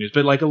big bevy of news,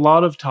 but like a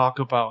lot of talk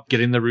about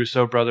getting the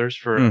Russo brothers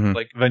for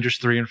like Avengers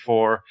 3 and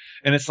 4,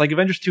 and it's like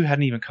Avengers 2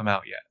 hadn't even come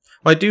out yet.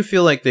 Well, I do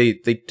feel like they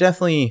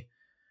definitely,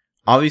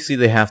 obviously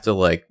they have to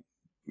like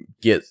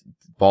get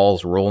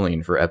balls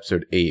rolling for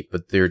episode 8,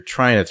 but they're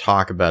trying to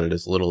talk about it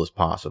as little as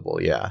possible.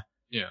 Yeah.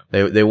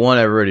 They want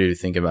everybody to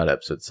think about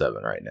episode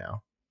 7 right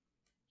now.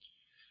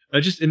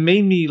 It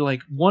made me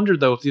like wonder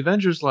though if the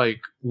Avengers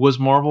like was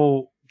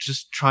Marvel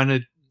just trying to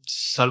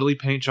subtly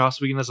paint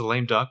Joss Whedon as a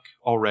lame duck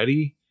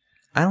already?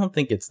 I don't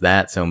think it's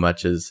that so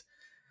much as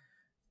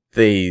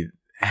they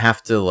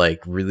have to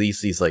like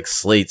release these like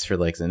slates for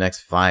like the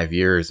next 5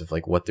 years of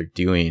like what they're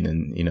doing,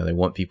 and you know they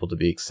want people to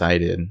be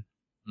excited.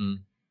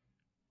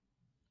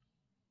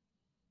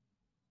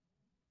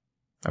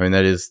 I mean,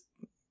 that is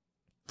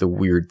the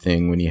weird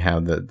thing when you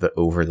have the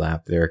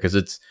overlap there, because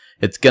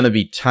it's gonna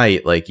be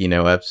tight. Like, you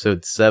know,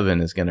 episode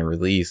 7 is gonna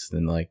release,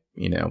 and like,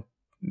 you know,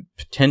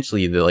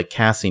 potentially the like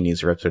casting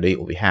news for episode 8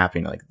 will be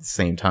happening like at the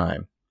same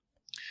time.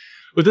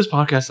 With this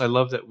podcast, I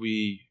love that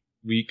we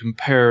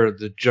compare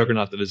the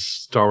juggernaut that is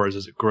Star Wars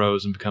as it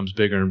grows and becomes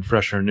bigger and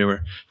fresher and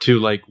newer to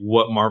like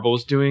what Marvel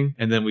is doing,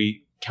 and then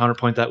we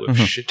counterpoint that with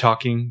shit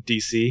talking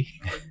DC.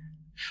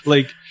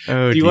 Like,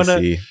 do you want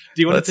to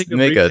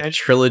make a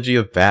trilogy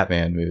of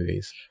Batman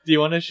movies? Do you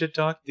want to shit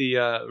talk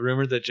the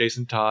rumor that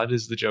Jason Todd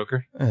is the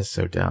Joker? That's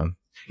so dumb.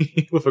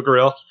 With a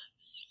grill.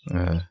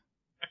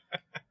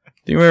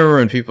 Do you remember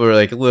when people were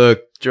like,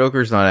 look,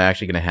 Joker's not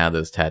actually going to have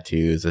those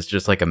tattoos. It's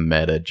just like a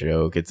meta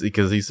joke. It's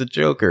because he's a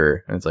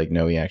Joker. And it's like,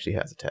 no, he actually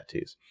has the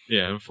tattoos.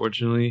 Yeah,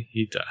 unfortunately,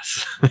 he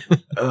does.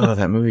 Oh,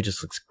 that movie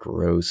just looks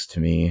gross to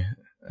me.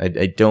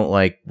 I don't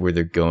like where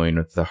they're going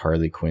with the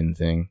Harley Quinn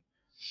thing.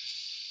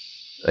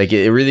 Like,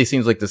 it really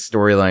seems like the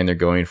storyline they're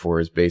going for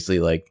is basically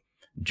like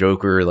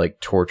Joker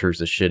like tortures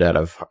the shit out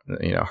of,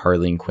 you know,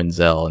 Harleen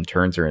Quinzel and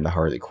turns her into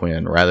Harley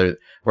Quinn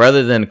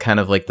rather than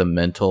kind of like the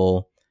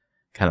mental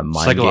kind of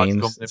mind Psychological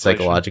games, manipulation.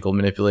 psychological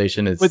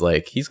manipulation. It's But-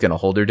 like he's gonna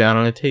hold her down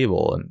on a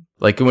table, and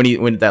like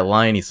when that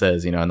line he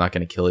says, I'm not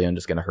gonna kill you, I'm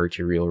just gonna hurt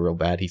you real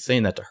bad. He's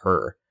saying that to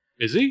her.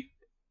 Is he?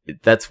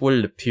 That's what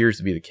it appears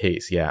to be the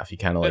case. Yeah, if you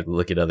kind of like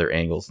look at other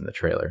angles in the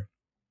trailer.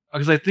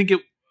 Because I think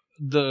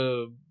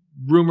the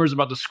rumors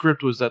about the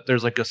script was that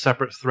there's like a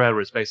separate thread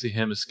where it's basically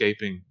him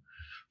escaping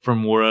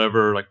from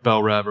wherever, like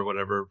Bel Rev or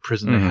whatever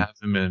prison they have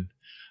him in.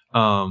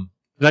 And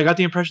I got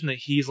the impression that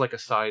he's like a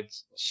side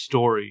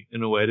story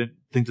in a way. I didn't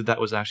think that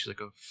was actually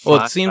like a.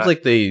 Well, it seems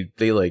like they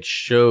like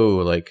show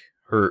like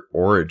her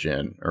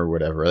origin or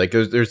whatever. Like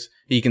there's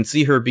you can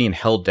see her being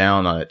held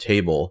down on a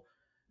table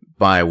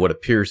by what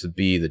appears to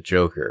be the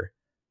Joker.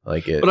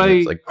 Like it's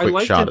like a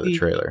quick shot of the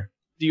trailer.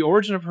 The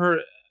origin of her,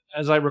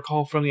 as I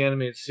recall from the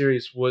animated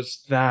series,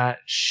 was that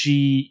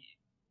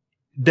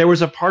there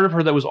was a part of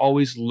her that was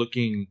always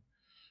looking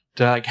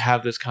to like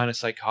have this kind of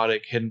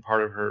psychotic hidden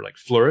part of her like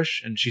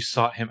flourish, and she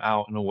sought him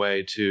out in a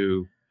way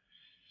to.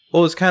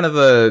 Well, it's kind of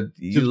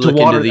you look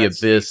into the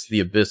abyss,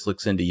 the abyss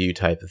looks into you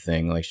type of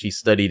thing. Like she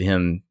studied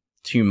him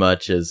too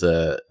much as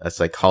a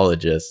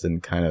psychologist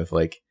and kind of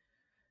like,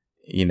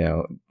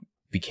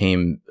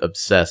 became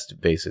obsessed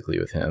basically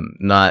with him.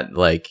 Not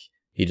like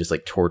he just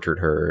like tortured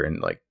her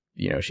and like,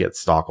 she had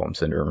Stockholm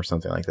syndrome or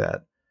something like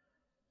that.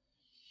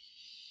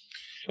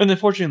 And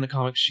unfortunately in the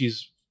comics,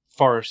 she's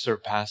far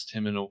surpassed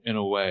him in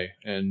a way,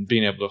 and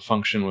being able to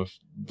function with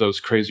those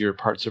crazier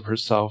parts of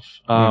herself.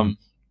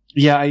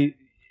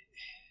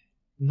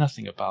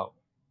 Nothing about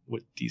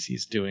what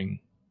DC's doing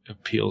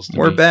appeals to me.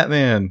 More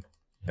Batman.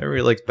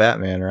 Everybody likes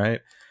Batman, right?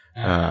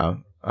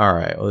 All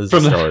right. Well, this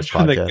is a Star Wars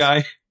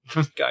podcast.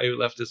 From the guy who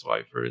left his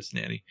wife for his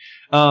nanny.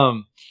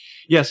 So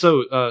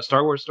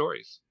Star Wars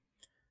stories.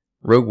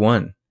 Rogue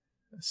One,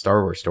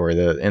 Star Wars story.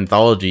 The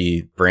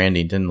anthology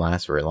branding didn't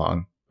last very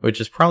long, which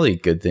is probably a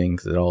good thing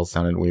because it all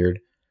sounded weird.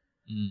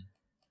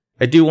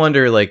 I do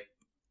wonder, like,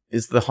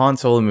 is the Han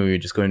Solo movie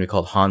just going to be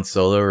called Han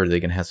Solo, or are they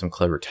going to have some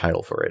clever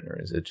title for it?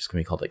 Or is it just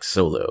going to be called, like,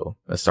 Solo,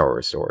 a Star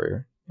Wars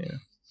story? Yeah.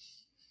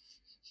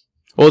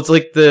 Well, it's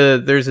like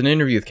there's an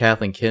interview with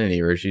Kathleen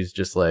Kennedy where she's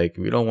just like,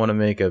 we don't want to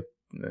make a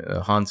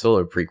Han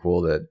Solo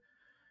prequel that,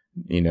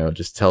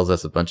 just tells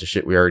us a bunch of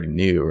shit we already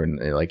knew and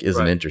like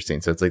isn't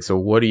interesting. So it's like, so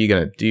what are you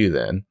going to do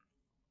then?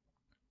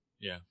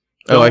 Yeah.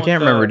 Oh, I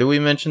can't remember. Did we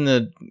mention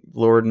the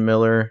Lord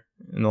Miller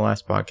in the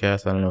last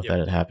podcast? I don't know if that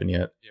had happened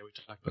yet. Yeah, we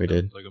talked about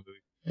the Lego movie.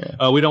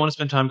 Yeah. We don't want to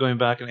spend time going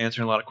back and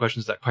answering a lot of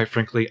questions that, quite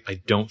frankly,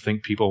 I don't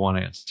think people want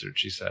answered,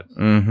 she said.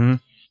 Mm-hmm.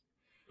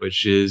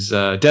 Which is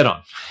dead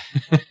on.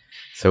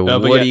 So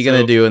what are you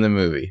going to do in the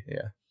movie?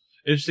 Yeah.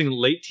 Interesting,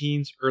 late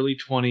teens, early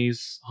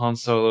 20s Han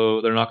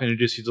Solo. They're not going to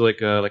introduce you to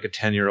like a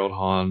 10-year-old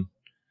Han.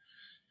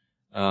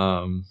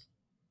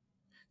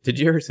 Did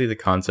you ever see the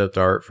concept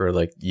art for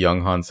like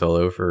young Han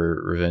Solo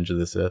for Revenge of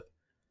the Sith?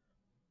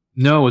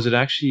 No, was it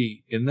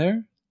actually in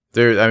there?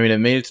 It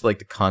made it to like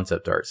the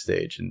concept art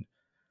stage, and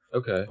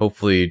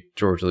hopefully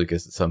George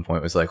Lucas at some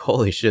point was like,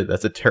 "Holy shit,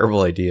 that's a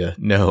terrible idea."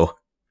 No,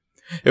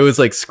 it was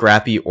like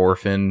scrappy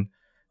orphan,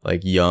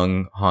 like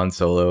young Han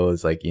Solo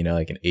is like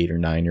like an 8 or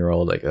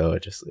 9-year-old. Like, that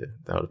would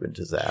have been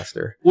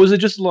disaster. Was it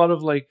just a lot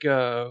of like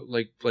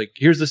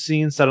here's the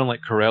scene set on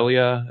like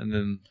Corellia, and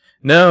then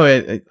no,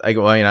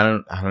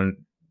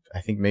 I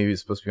think maybe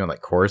it's supposed to be on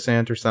like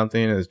Coruscant or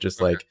something. It's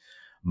just like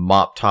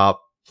mop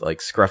top, like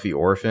scruffy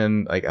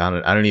orphan. Like I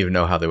don't even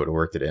know how they would have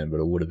worked it in, but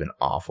it would have been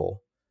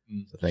awful.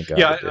 So thank God.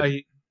 Yeah,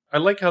 I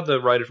like how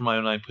the writer from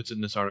IO9 puts it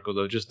in this article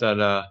though, just that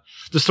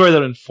the story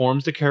that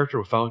informs the character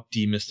without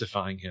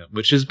demystifying him,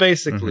 which is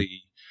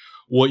basically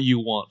what you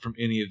want from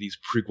any of these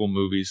prequel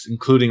movies,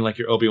 including like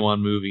your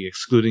Obi-Wan movie,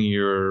 excluding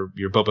your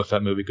Boba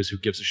Fett movie because who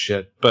gives a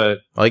shit. But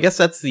I guess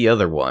that's the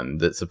other one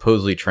that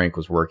supposedly Trank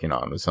was working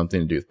on, was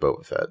something to do with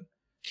Boba Fett.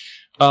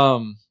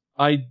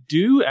 I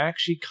do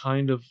actually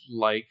kind of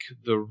like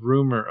the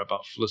rumor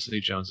about Felicity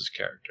Jones's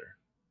character.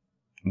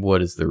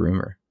 What is the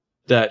rumor?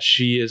 That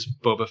she is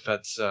Boba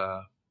Fett's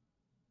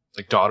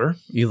like daughter.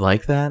 You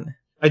like that?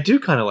 I do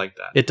kind of like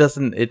that. It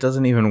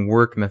doesn't even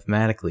work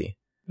mathematically.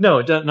 No,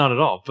 it does not at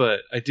all.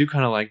 But I do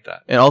kind of like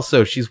that. And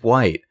also, she's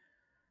white.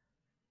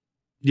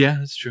 Yeah,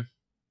 that's true.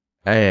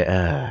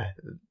 That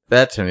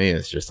to me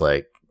is just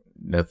like,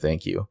 no,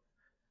 thank you.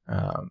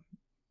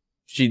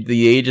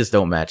 The ages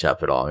don't match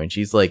up at all. I mean,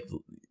 she's like,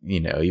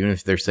 even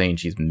if they're saying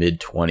she's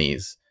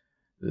mid-20s,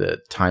 the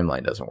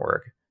timeline doesn't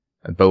work.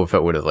 And Boba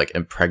Fett would have like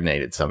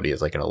impregnated somebody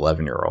as like an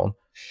 11-year-old.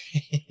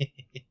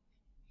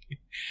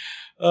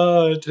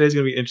 Today's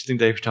gonna be an interesting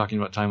day for talking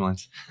about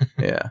timelines.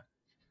 Yeah.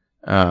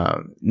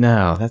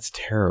 No, that's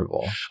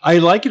terrible. I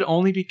like it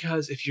only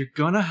because if you're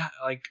gonna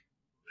like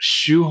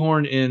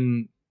shoehorn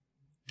in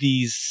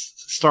these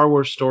Star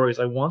Wars stories,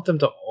 I want them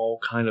to all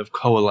kind of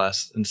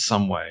coalesce in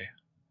some way.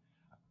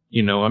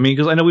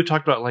 Because I know we've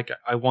talked about like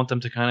I want them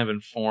to kind of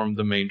inform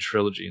the main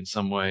trilogy in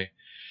some way.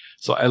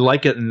 So I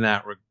like it in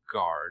that regard.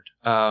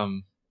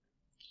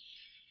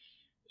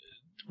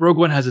 Rogue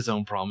One has its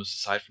own problems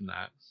aside from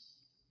that.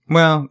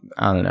 Well,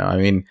 I don't know. I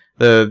mean,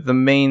 the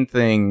main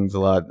thing's a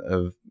lot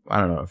of, I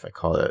don't know if I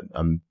call it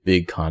a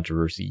big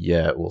controversy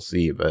yet. We'll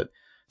see. But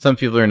some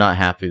people are not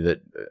happy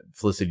that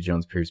Felicity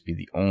Jones appears to be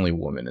the only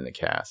woman in the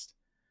cast.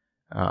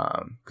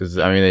 Because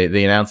I mean,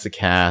 they announced the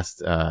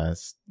cast,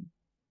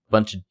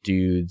 bunch of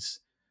dudes,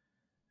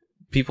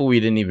 people we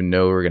didn't even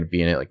know were going to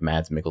be in it, like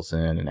Mads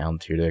Mikkelsen and Alan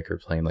Tudyk are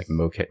playing like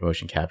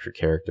motion capture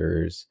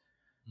characters.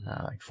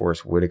 Like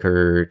Forrest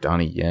Whitaker,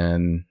 Donnie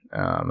Yen.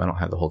 I don't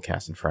have the whole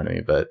cast in front of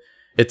me, but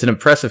it's an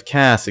impressive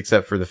cast,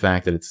 except for the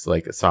fact that it's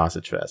like a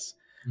sausage fest.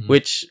 Mm-hmm.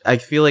 Which I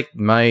feel like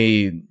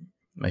my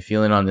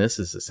feeling on this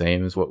is the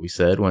same as what we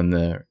said when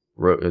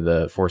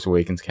the Force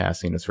Awakens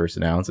casting was first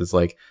announced. It's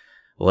like,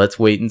 let's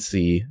wait and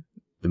see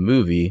the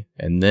movie,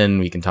 and then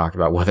we can talk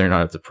about whether or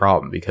not it's a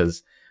problem,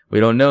 because we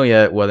don't know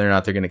yet whether or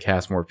not they're going to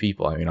cast more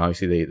people. I mean,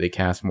 obviously they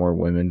cast more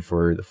women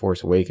for the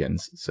Force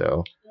Awakens,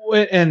 so.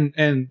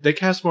 And they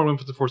cast more women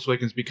for the Force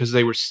Awakens because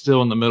they were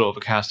still in the middle of a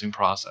casting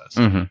process.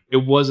 Mm-hmm.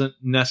 It wasn't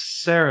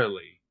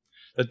necessarily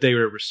that they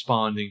were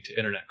responding to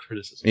internet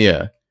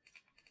criticism.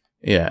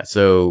 Yeah.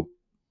 So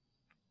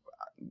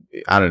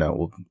I don't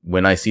know.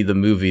 When I see the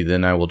movie,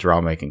 then I will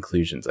draw my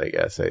conclusions, I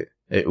guess.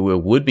 It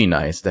would be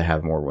nice to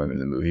have more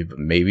women in the movie, but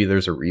maybe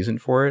there's a reason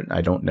for it.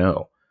 I don't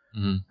know.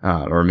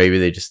 Mm-hmm. Or maybe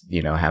they just,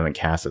 haven't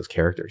cast those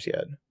characters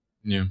yet.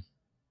 Yeah.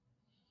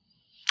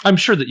 I'm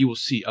sure that you will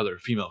see other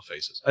female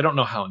faces. I don't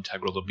know how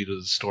integral they'll be to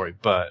the story,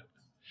 but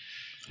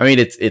I mean,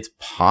 it's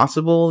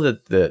possible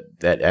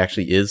that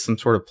actually is some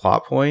sort of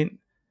plot point,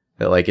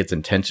 that like it's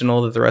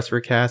intentional that the rest of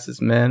her cast is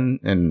men,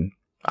 and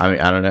I mean,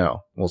 I don't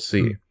know. We'll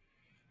see.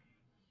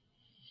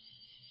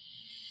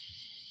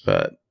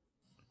 But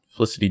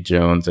Felicity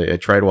Jones, I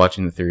tried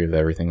watching The Theory of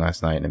Everything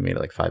last night, and I made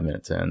it like 5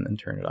 minutes in and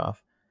turned it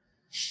off.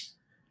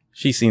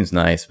 She seems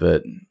nice,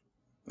 but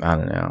I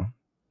don't know.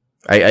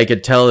 I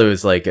could tell it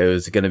was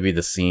going to be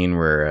the scene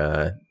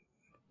where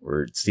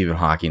Stephen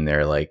Hawking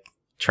there like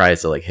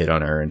tries to like hit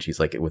on her, and she's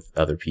like with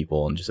other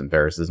people and just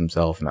embarrasses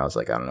himself. And I was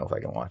like, I don't know if I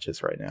can watch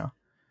this right now.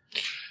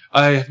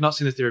 I have not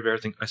seen The Theory of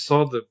Everything. I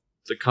saw the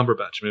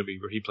Cumberbatch movie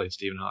where he played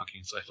Stephen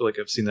Hawking, so I feel like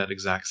I've seen that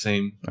exact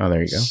same. Oh,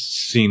 there you go.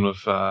 Scene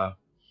with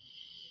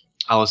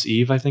Alice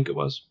Eve, I think it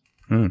was.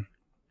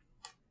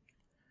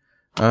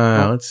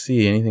 Let's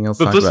see. Anything else?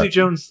 But Felicity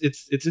Jones,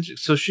 it's interesting.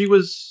 So she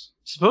was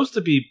supposed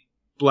to be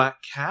Black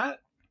Cat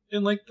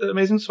in like the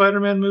Amazing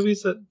Spider-Man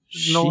movies that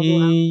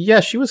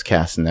she was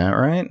cast in that,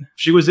 right?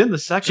 She was in the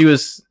second. She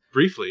was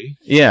briefly.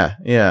 Yeah.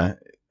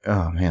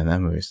 Oh man, that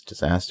movie's a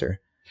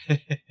disaster.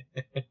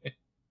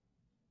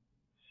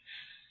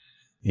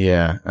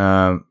 Yeah.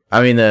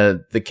 I mean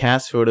the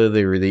cast photo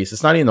they released,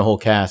 it's not even the whole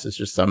cast, it's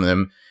just some of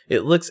them.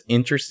 It looks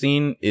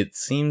interesting. It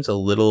seems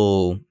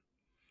the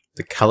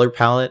color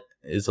palette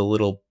is a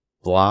little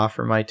blah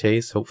for my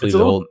taste. Hopefully it's a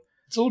little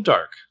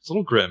dark. It's a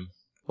little grim.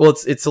 Well,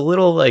 it's a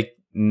little like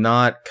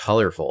not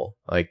colorful.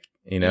 Like,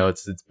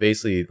 it's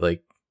basically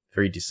like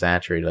very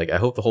desaturated. Like, I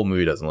hope the whole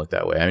movie doesn't look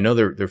that way. I know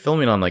they're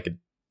filming on like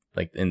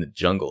in the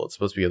jungle. It's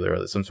supposed to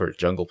be some sort of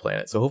jungle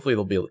planet. So hopefully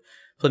there'll be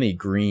plenty of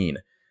green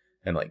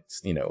and like,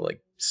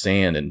 like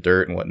sand and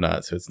dirt and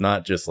whatnot. So it's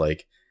not just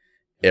like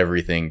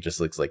everything just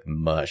looks like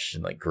mush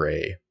and like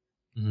gray.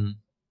 Mm-hmm.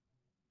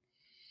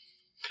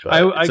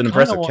 It's an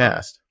impressive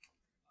cast.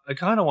 I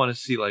kind of want to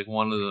see like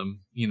one of them,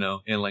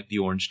 in like the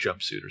orange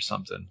jumpsuit or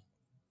something.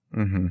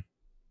 Mm-hmm.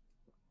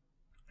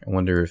 I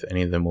wonder if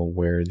any of them will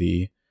wear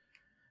the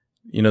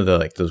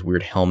like those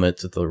weird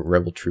helmets that the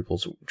rebel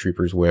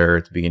troopers wear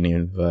at the beginning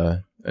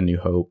of A New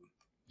Hope.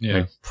 Yeah,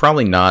 like,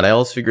 probably not. I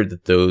always figured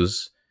that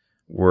those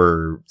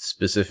were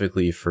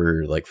specifically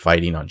for like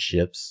fighting on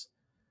ships.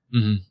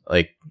 Mm-hmm.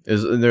 Like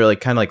they're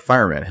like kind of like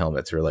fireman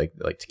helmets, or like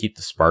to keep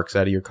the sparks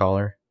out of your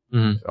collar.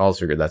 Mm-hmm. I always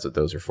figured that's what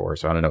those are for.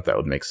 So I don't know if that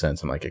would make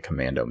sense in like a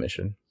commando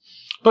mission.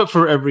 But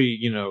for every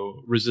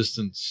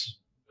resistance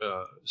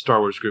Star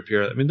Wars group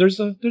here, I mean, there's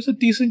a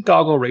decent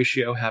goggle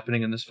ratio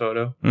happening in this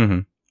photo. Mm-hmm.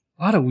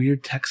 A lot of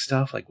weird tech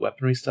stuff, like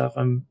weaponry stuff.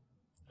 I'm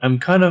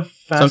kind of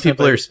fascinated. Some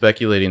people are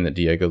speculating that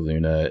Diego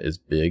Luna is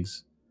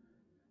Biggs,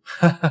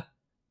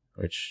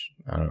 which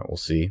I don't know. We'll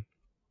see.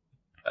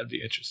 That'd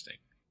be interesting.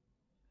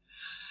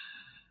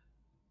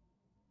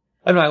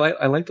 I don't know.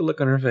 I like the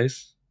look on her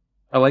face.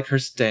 I like her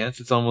stance.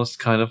 It's almost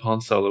kind of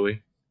Han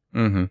Solo-y.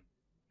 Mm-hmm.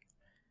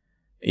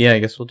 Yeah, I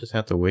guess we'll just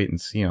have to wait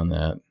and see on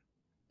that.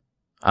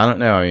 I don't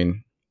know. I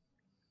mean,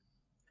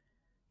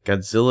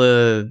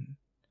 Godzilla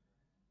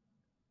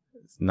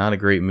is not a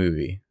great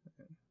movie.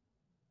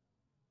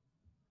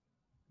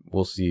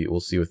 We'll see. We'll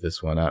see with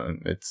this one.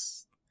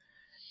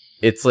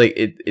 It's like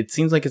it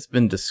seems like it's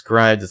been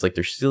described as like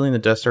they're stealing the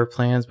Death Star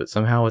plans, but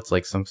somehow it's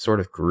like some sort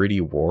of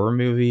gritty war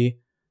movie.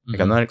 Like,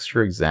 I'm not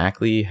sure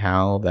exactly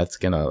how that's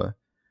gonna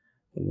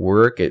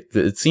work.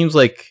 It seems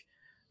like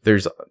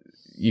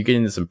you're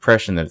getting this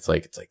impression that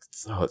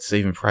it's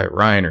Saving Private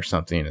Ryan or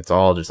something. It's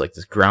all just like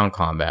this ground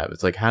combat.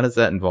 It's like, how does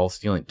that involve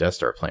stealing Death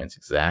Star plans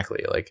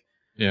exactly? Like,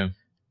 yeah,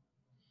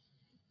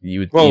 you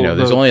would,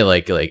 there's only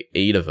like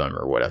 8 of them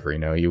or whatever.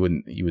 You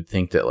would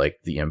think that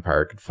like the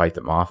Empire could fight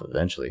them off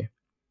eventually.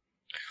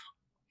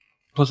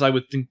 Plus, I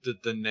would think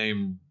that the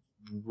name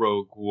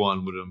Rogue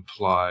One would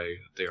imply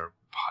that they are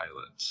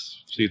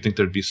pilots. So you'd think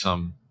there'd be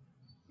some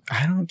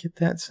I don't get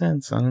that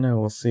sense. I don't know.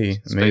 We'll see.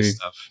 Space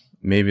stuff.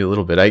 Maybe a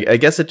little bit. I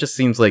guess it just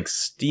seems like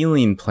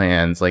stealing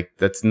plans. Like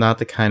that's not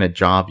the kind of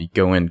job you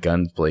go in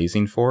guns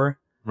blazing for.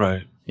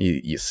 Right.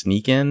 You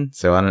sneak in.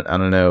 So I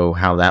don't know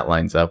how that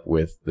lines up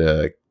with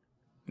the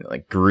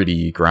like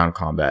gritty ground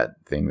combat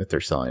thing that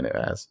they're selling it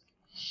as.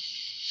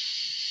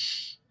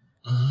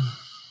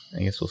 I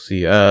guess we'll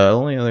see.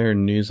 Only other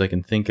news I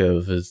can think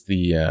of is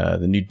the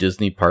new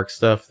Disney park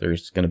stuff.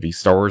 There's going to be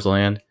Star Wars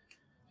Land.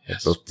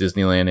 Yes. Both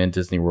Disneyland and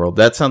Disney World.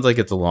 That sounds like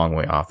it's a long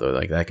way off though.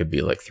 Like that could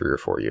be like 3 or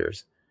 4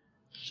 years.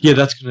 Yeah,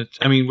 that's gonna.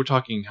 I mean, we're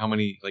talking how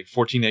many? Like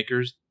 14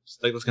 acres.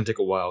 Like that's gonna take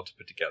a while to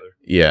put together.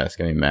 Yeah, it's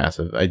gonna be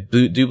massive. I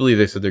do believe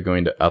they said they're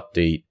going to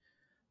update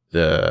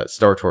the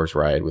Star Tours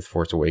ride with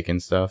Force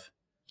Awakens stuff.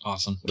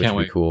 Awesome, can't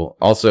wait. Cool.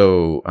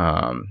 Also,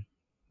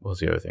 what was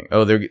the other thing?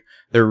 Oh,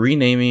 they're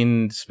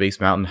renaming Space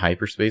Mountain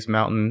Hyperspace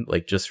Mountain,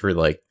 like just for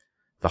like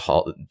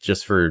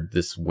just for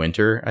this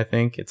winter. I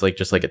think it's like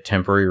just like a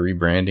temporary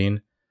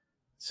rebranding.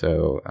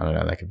 So I don't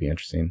know. That could be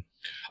interesting.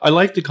 I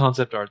like the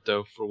concept art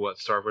though for what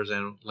Star Wars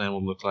Land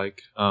will look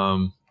like.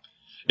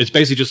 It's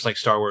basically just like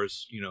Star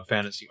Wars,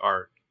 fantasy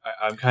art.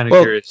 I'm kind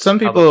of curious. Some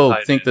people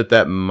think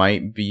that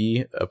might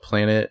be a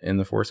planet in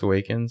The Force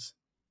Awakens.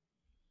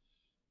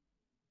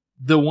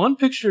 The one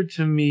picture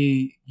to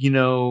me,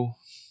 the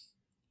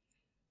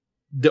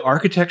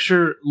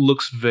architecture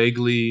looks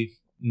vaguely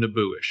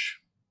Naboo-ish.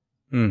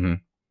 Mm-hmm.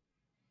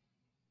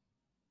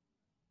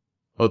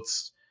 Well,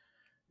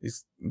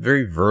 it's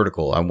very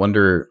vertical. I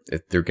wonder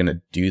if they're going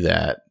to do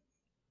that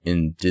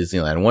in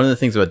Disneyland. One of the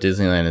things about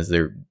Disneyland is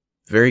they're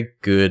very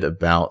good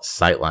about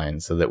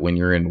sightlines, so that when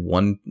you're in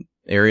one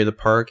area of the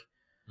park,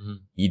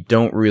 you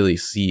don't really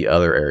see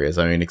other areas.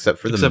 I mean, except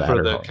for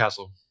the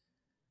castle.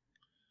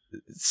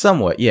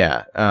 Somewhat,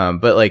 yeah.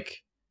 But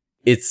like,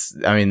 it's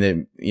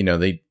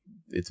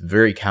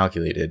very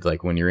calculated.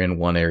 Like when you're in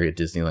one area of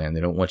Disneyland,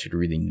 they don't want you to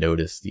really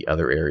notice the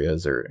other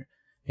areas, or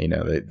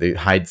they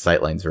hide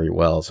sightlines very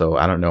well. So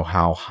I don't know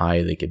how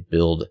high they could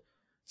build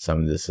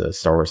some of this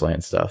Star Wars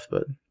Land stuff,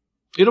 but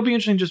it'll be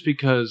interesting just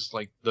because,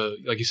 like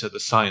you said, the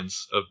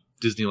science of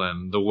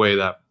Disneyland, the way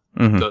that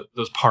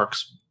those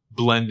parks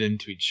blend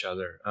into each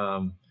other,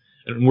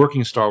 and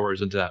working Star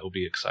Wars into that will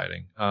be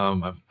exciting.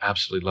 I'd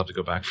absolutely love to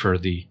go back for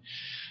the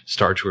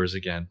Star Tours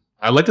again.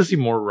 I'd like to see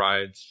more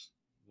rides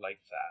like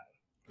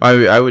that.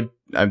 I would,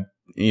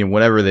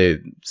 whenever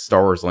the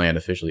Star Wars Land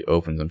officially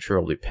opens, I'm sure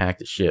it'll be packed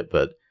to shit,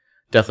 but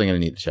definitely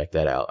going to need to check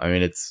that out. I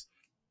mean,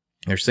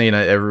 they're saying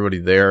that everybody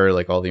there,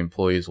 like all the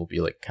employees will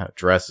be like kind of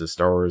dressed as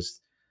Star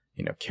Wars,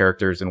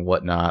 characters and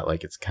whatnot.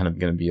 Like it's kind of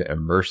going to be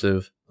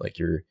immersive. Like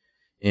you're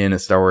in a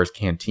Star Wars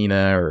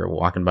cantina or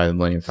walking by the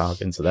Millennium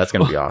Falcon. So that's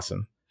going to be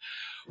awesome.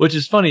 Which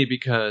is funny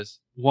because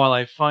while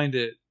I find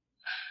it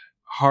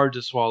hard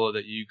to swallow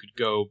that you could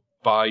go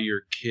buy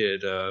your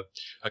kid a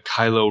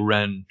Kylo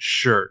Ren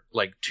shirt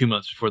like 2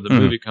 months before the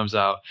movie comes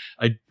out,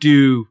 I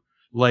do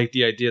like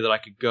the idea that I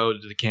could go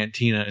to the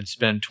cantina and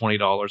spend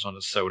 $20 on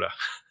a soda.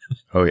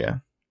 Oh yeah.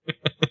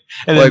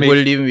 And like, would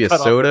it even be a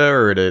soda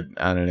or would it,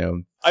 I don't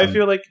know. I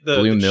feel like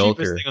the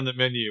cheapest thing on the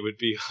menu would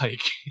be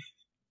like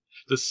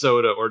the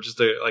soda or just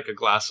a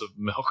glass of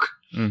milk.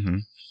 Mm-hmm.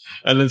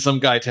 And then some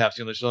guy taps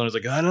you on the shoulder and is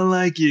like, I don't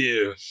like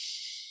you.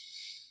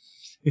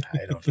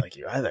 I don't like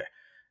you either.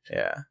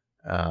 Yeah.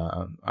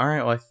 All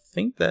right. Well, I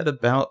think that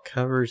about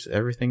covers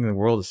everything in the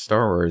world of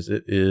Star Wars.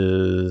 It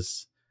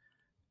is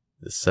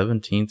the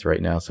 17th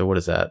right now. So what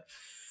is that?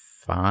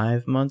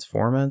 5 months?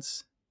 4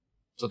 months?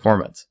 4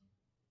 months.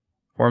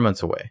 4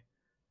 months away.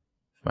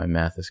 If my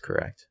math is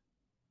correct.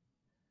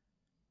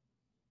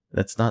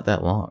 That's not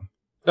that long.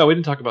 No, we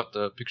didn't talk about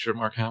the picture of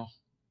Mark Hamill.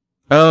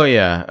 Oh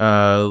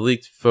yeah,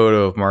 leaked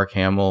photo of Mark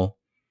Hamill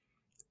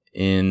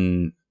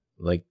in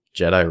like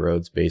Jedi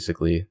robes,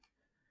 basically.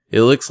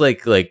 It looks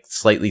like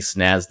slightly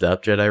snazzed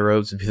up Jedi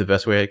robes would be the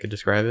best way I could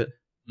describe it.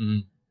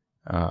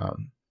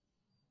 Mm-hmm.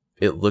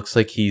 It looks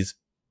like he's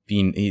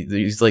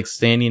like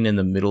standing in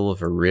the middle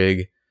of a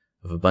rig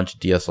of a bunch of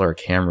DSLR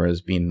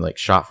cameras being like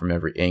shot from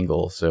every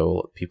angle.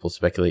 So people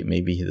speculate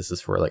maybe this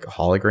is for like a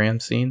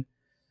hologram scene.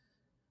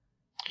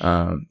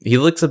 He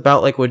looks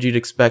about like what you'd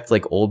expect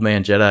like old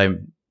man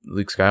Jedi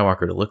Luke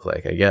Skywalker to look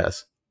like, I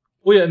guess.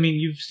 Well, yeah, I mean,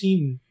 you've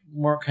seen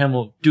Mark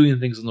Hamill doing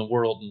things in the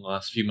world in the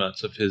last few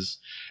months of his,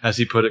 as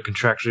he put it,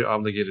 contractually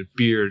obligated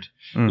beard.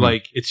 Mm-hmm.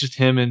 Like, it's just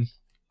him in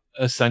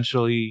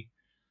essentially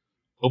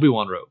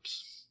Obi-Wan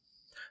robes.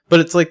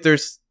 But it's like there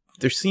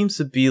seems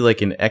to be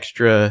like an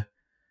extra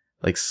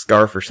like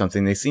scarf or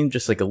something. They seem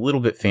just like a little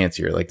bit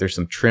fancier. Like there's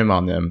some trim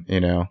on them,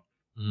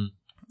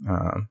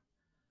 Mm-hmm.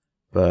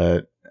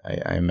 But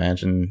I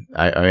imagine,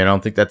 I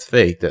don't think that's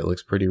fake. That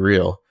looks pretty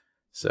real.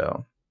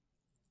 So,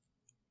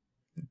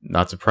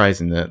 not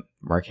surprising that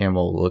Mark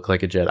Hamill will look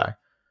like a Jedi.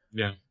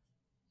 Yeah.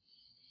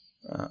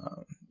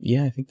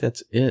 Yeah, I think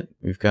that's it.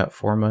 We've got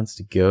 4 months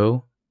to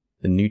go.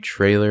 The new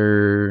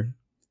trailer,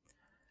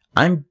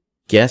 I'm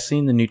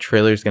guessing the new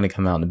trailer is going to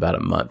come out in about a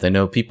month. I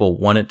know people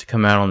want it to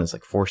come out on this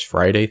like Force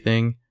Friday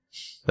thing.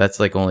 That's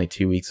like only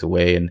 2 weeks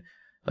away. And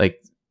like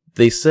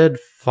they said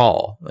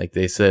fall. Like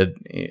they said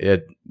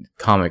at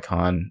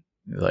Comic-Con,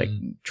 like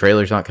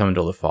trailers not coming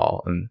till the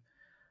fall, and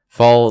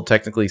fall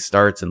technically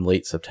starts in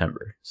late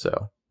September.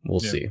 So we'll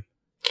see.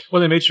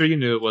 Well, they made sure you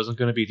knew it wasn't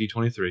going to be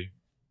D23.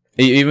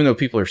 Even though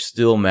people are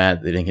still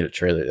mad they didn't get a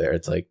trailer there,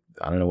 it's like,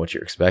 I don't know what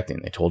you're expecting.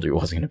 They told you it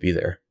wasn't going to be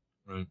there.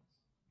 Right.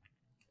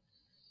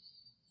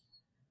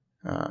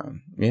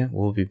 Yeah,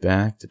 we'll be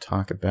back to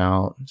talk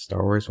about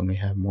Star Wars when we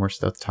have more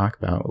stuff to talk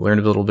about. We'll learn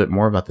a little bit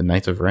more about the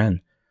Knights of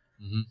Ren.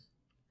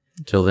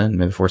 Until then,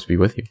 may the Force be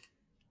with you.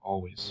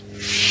 Always.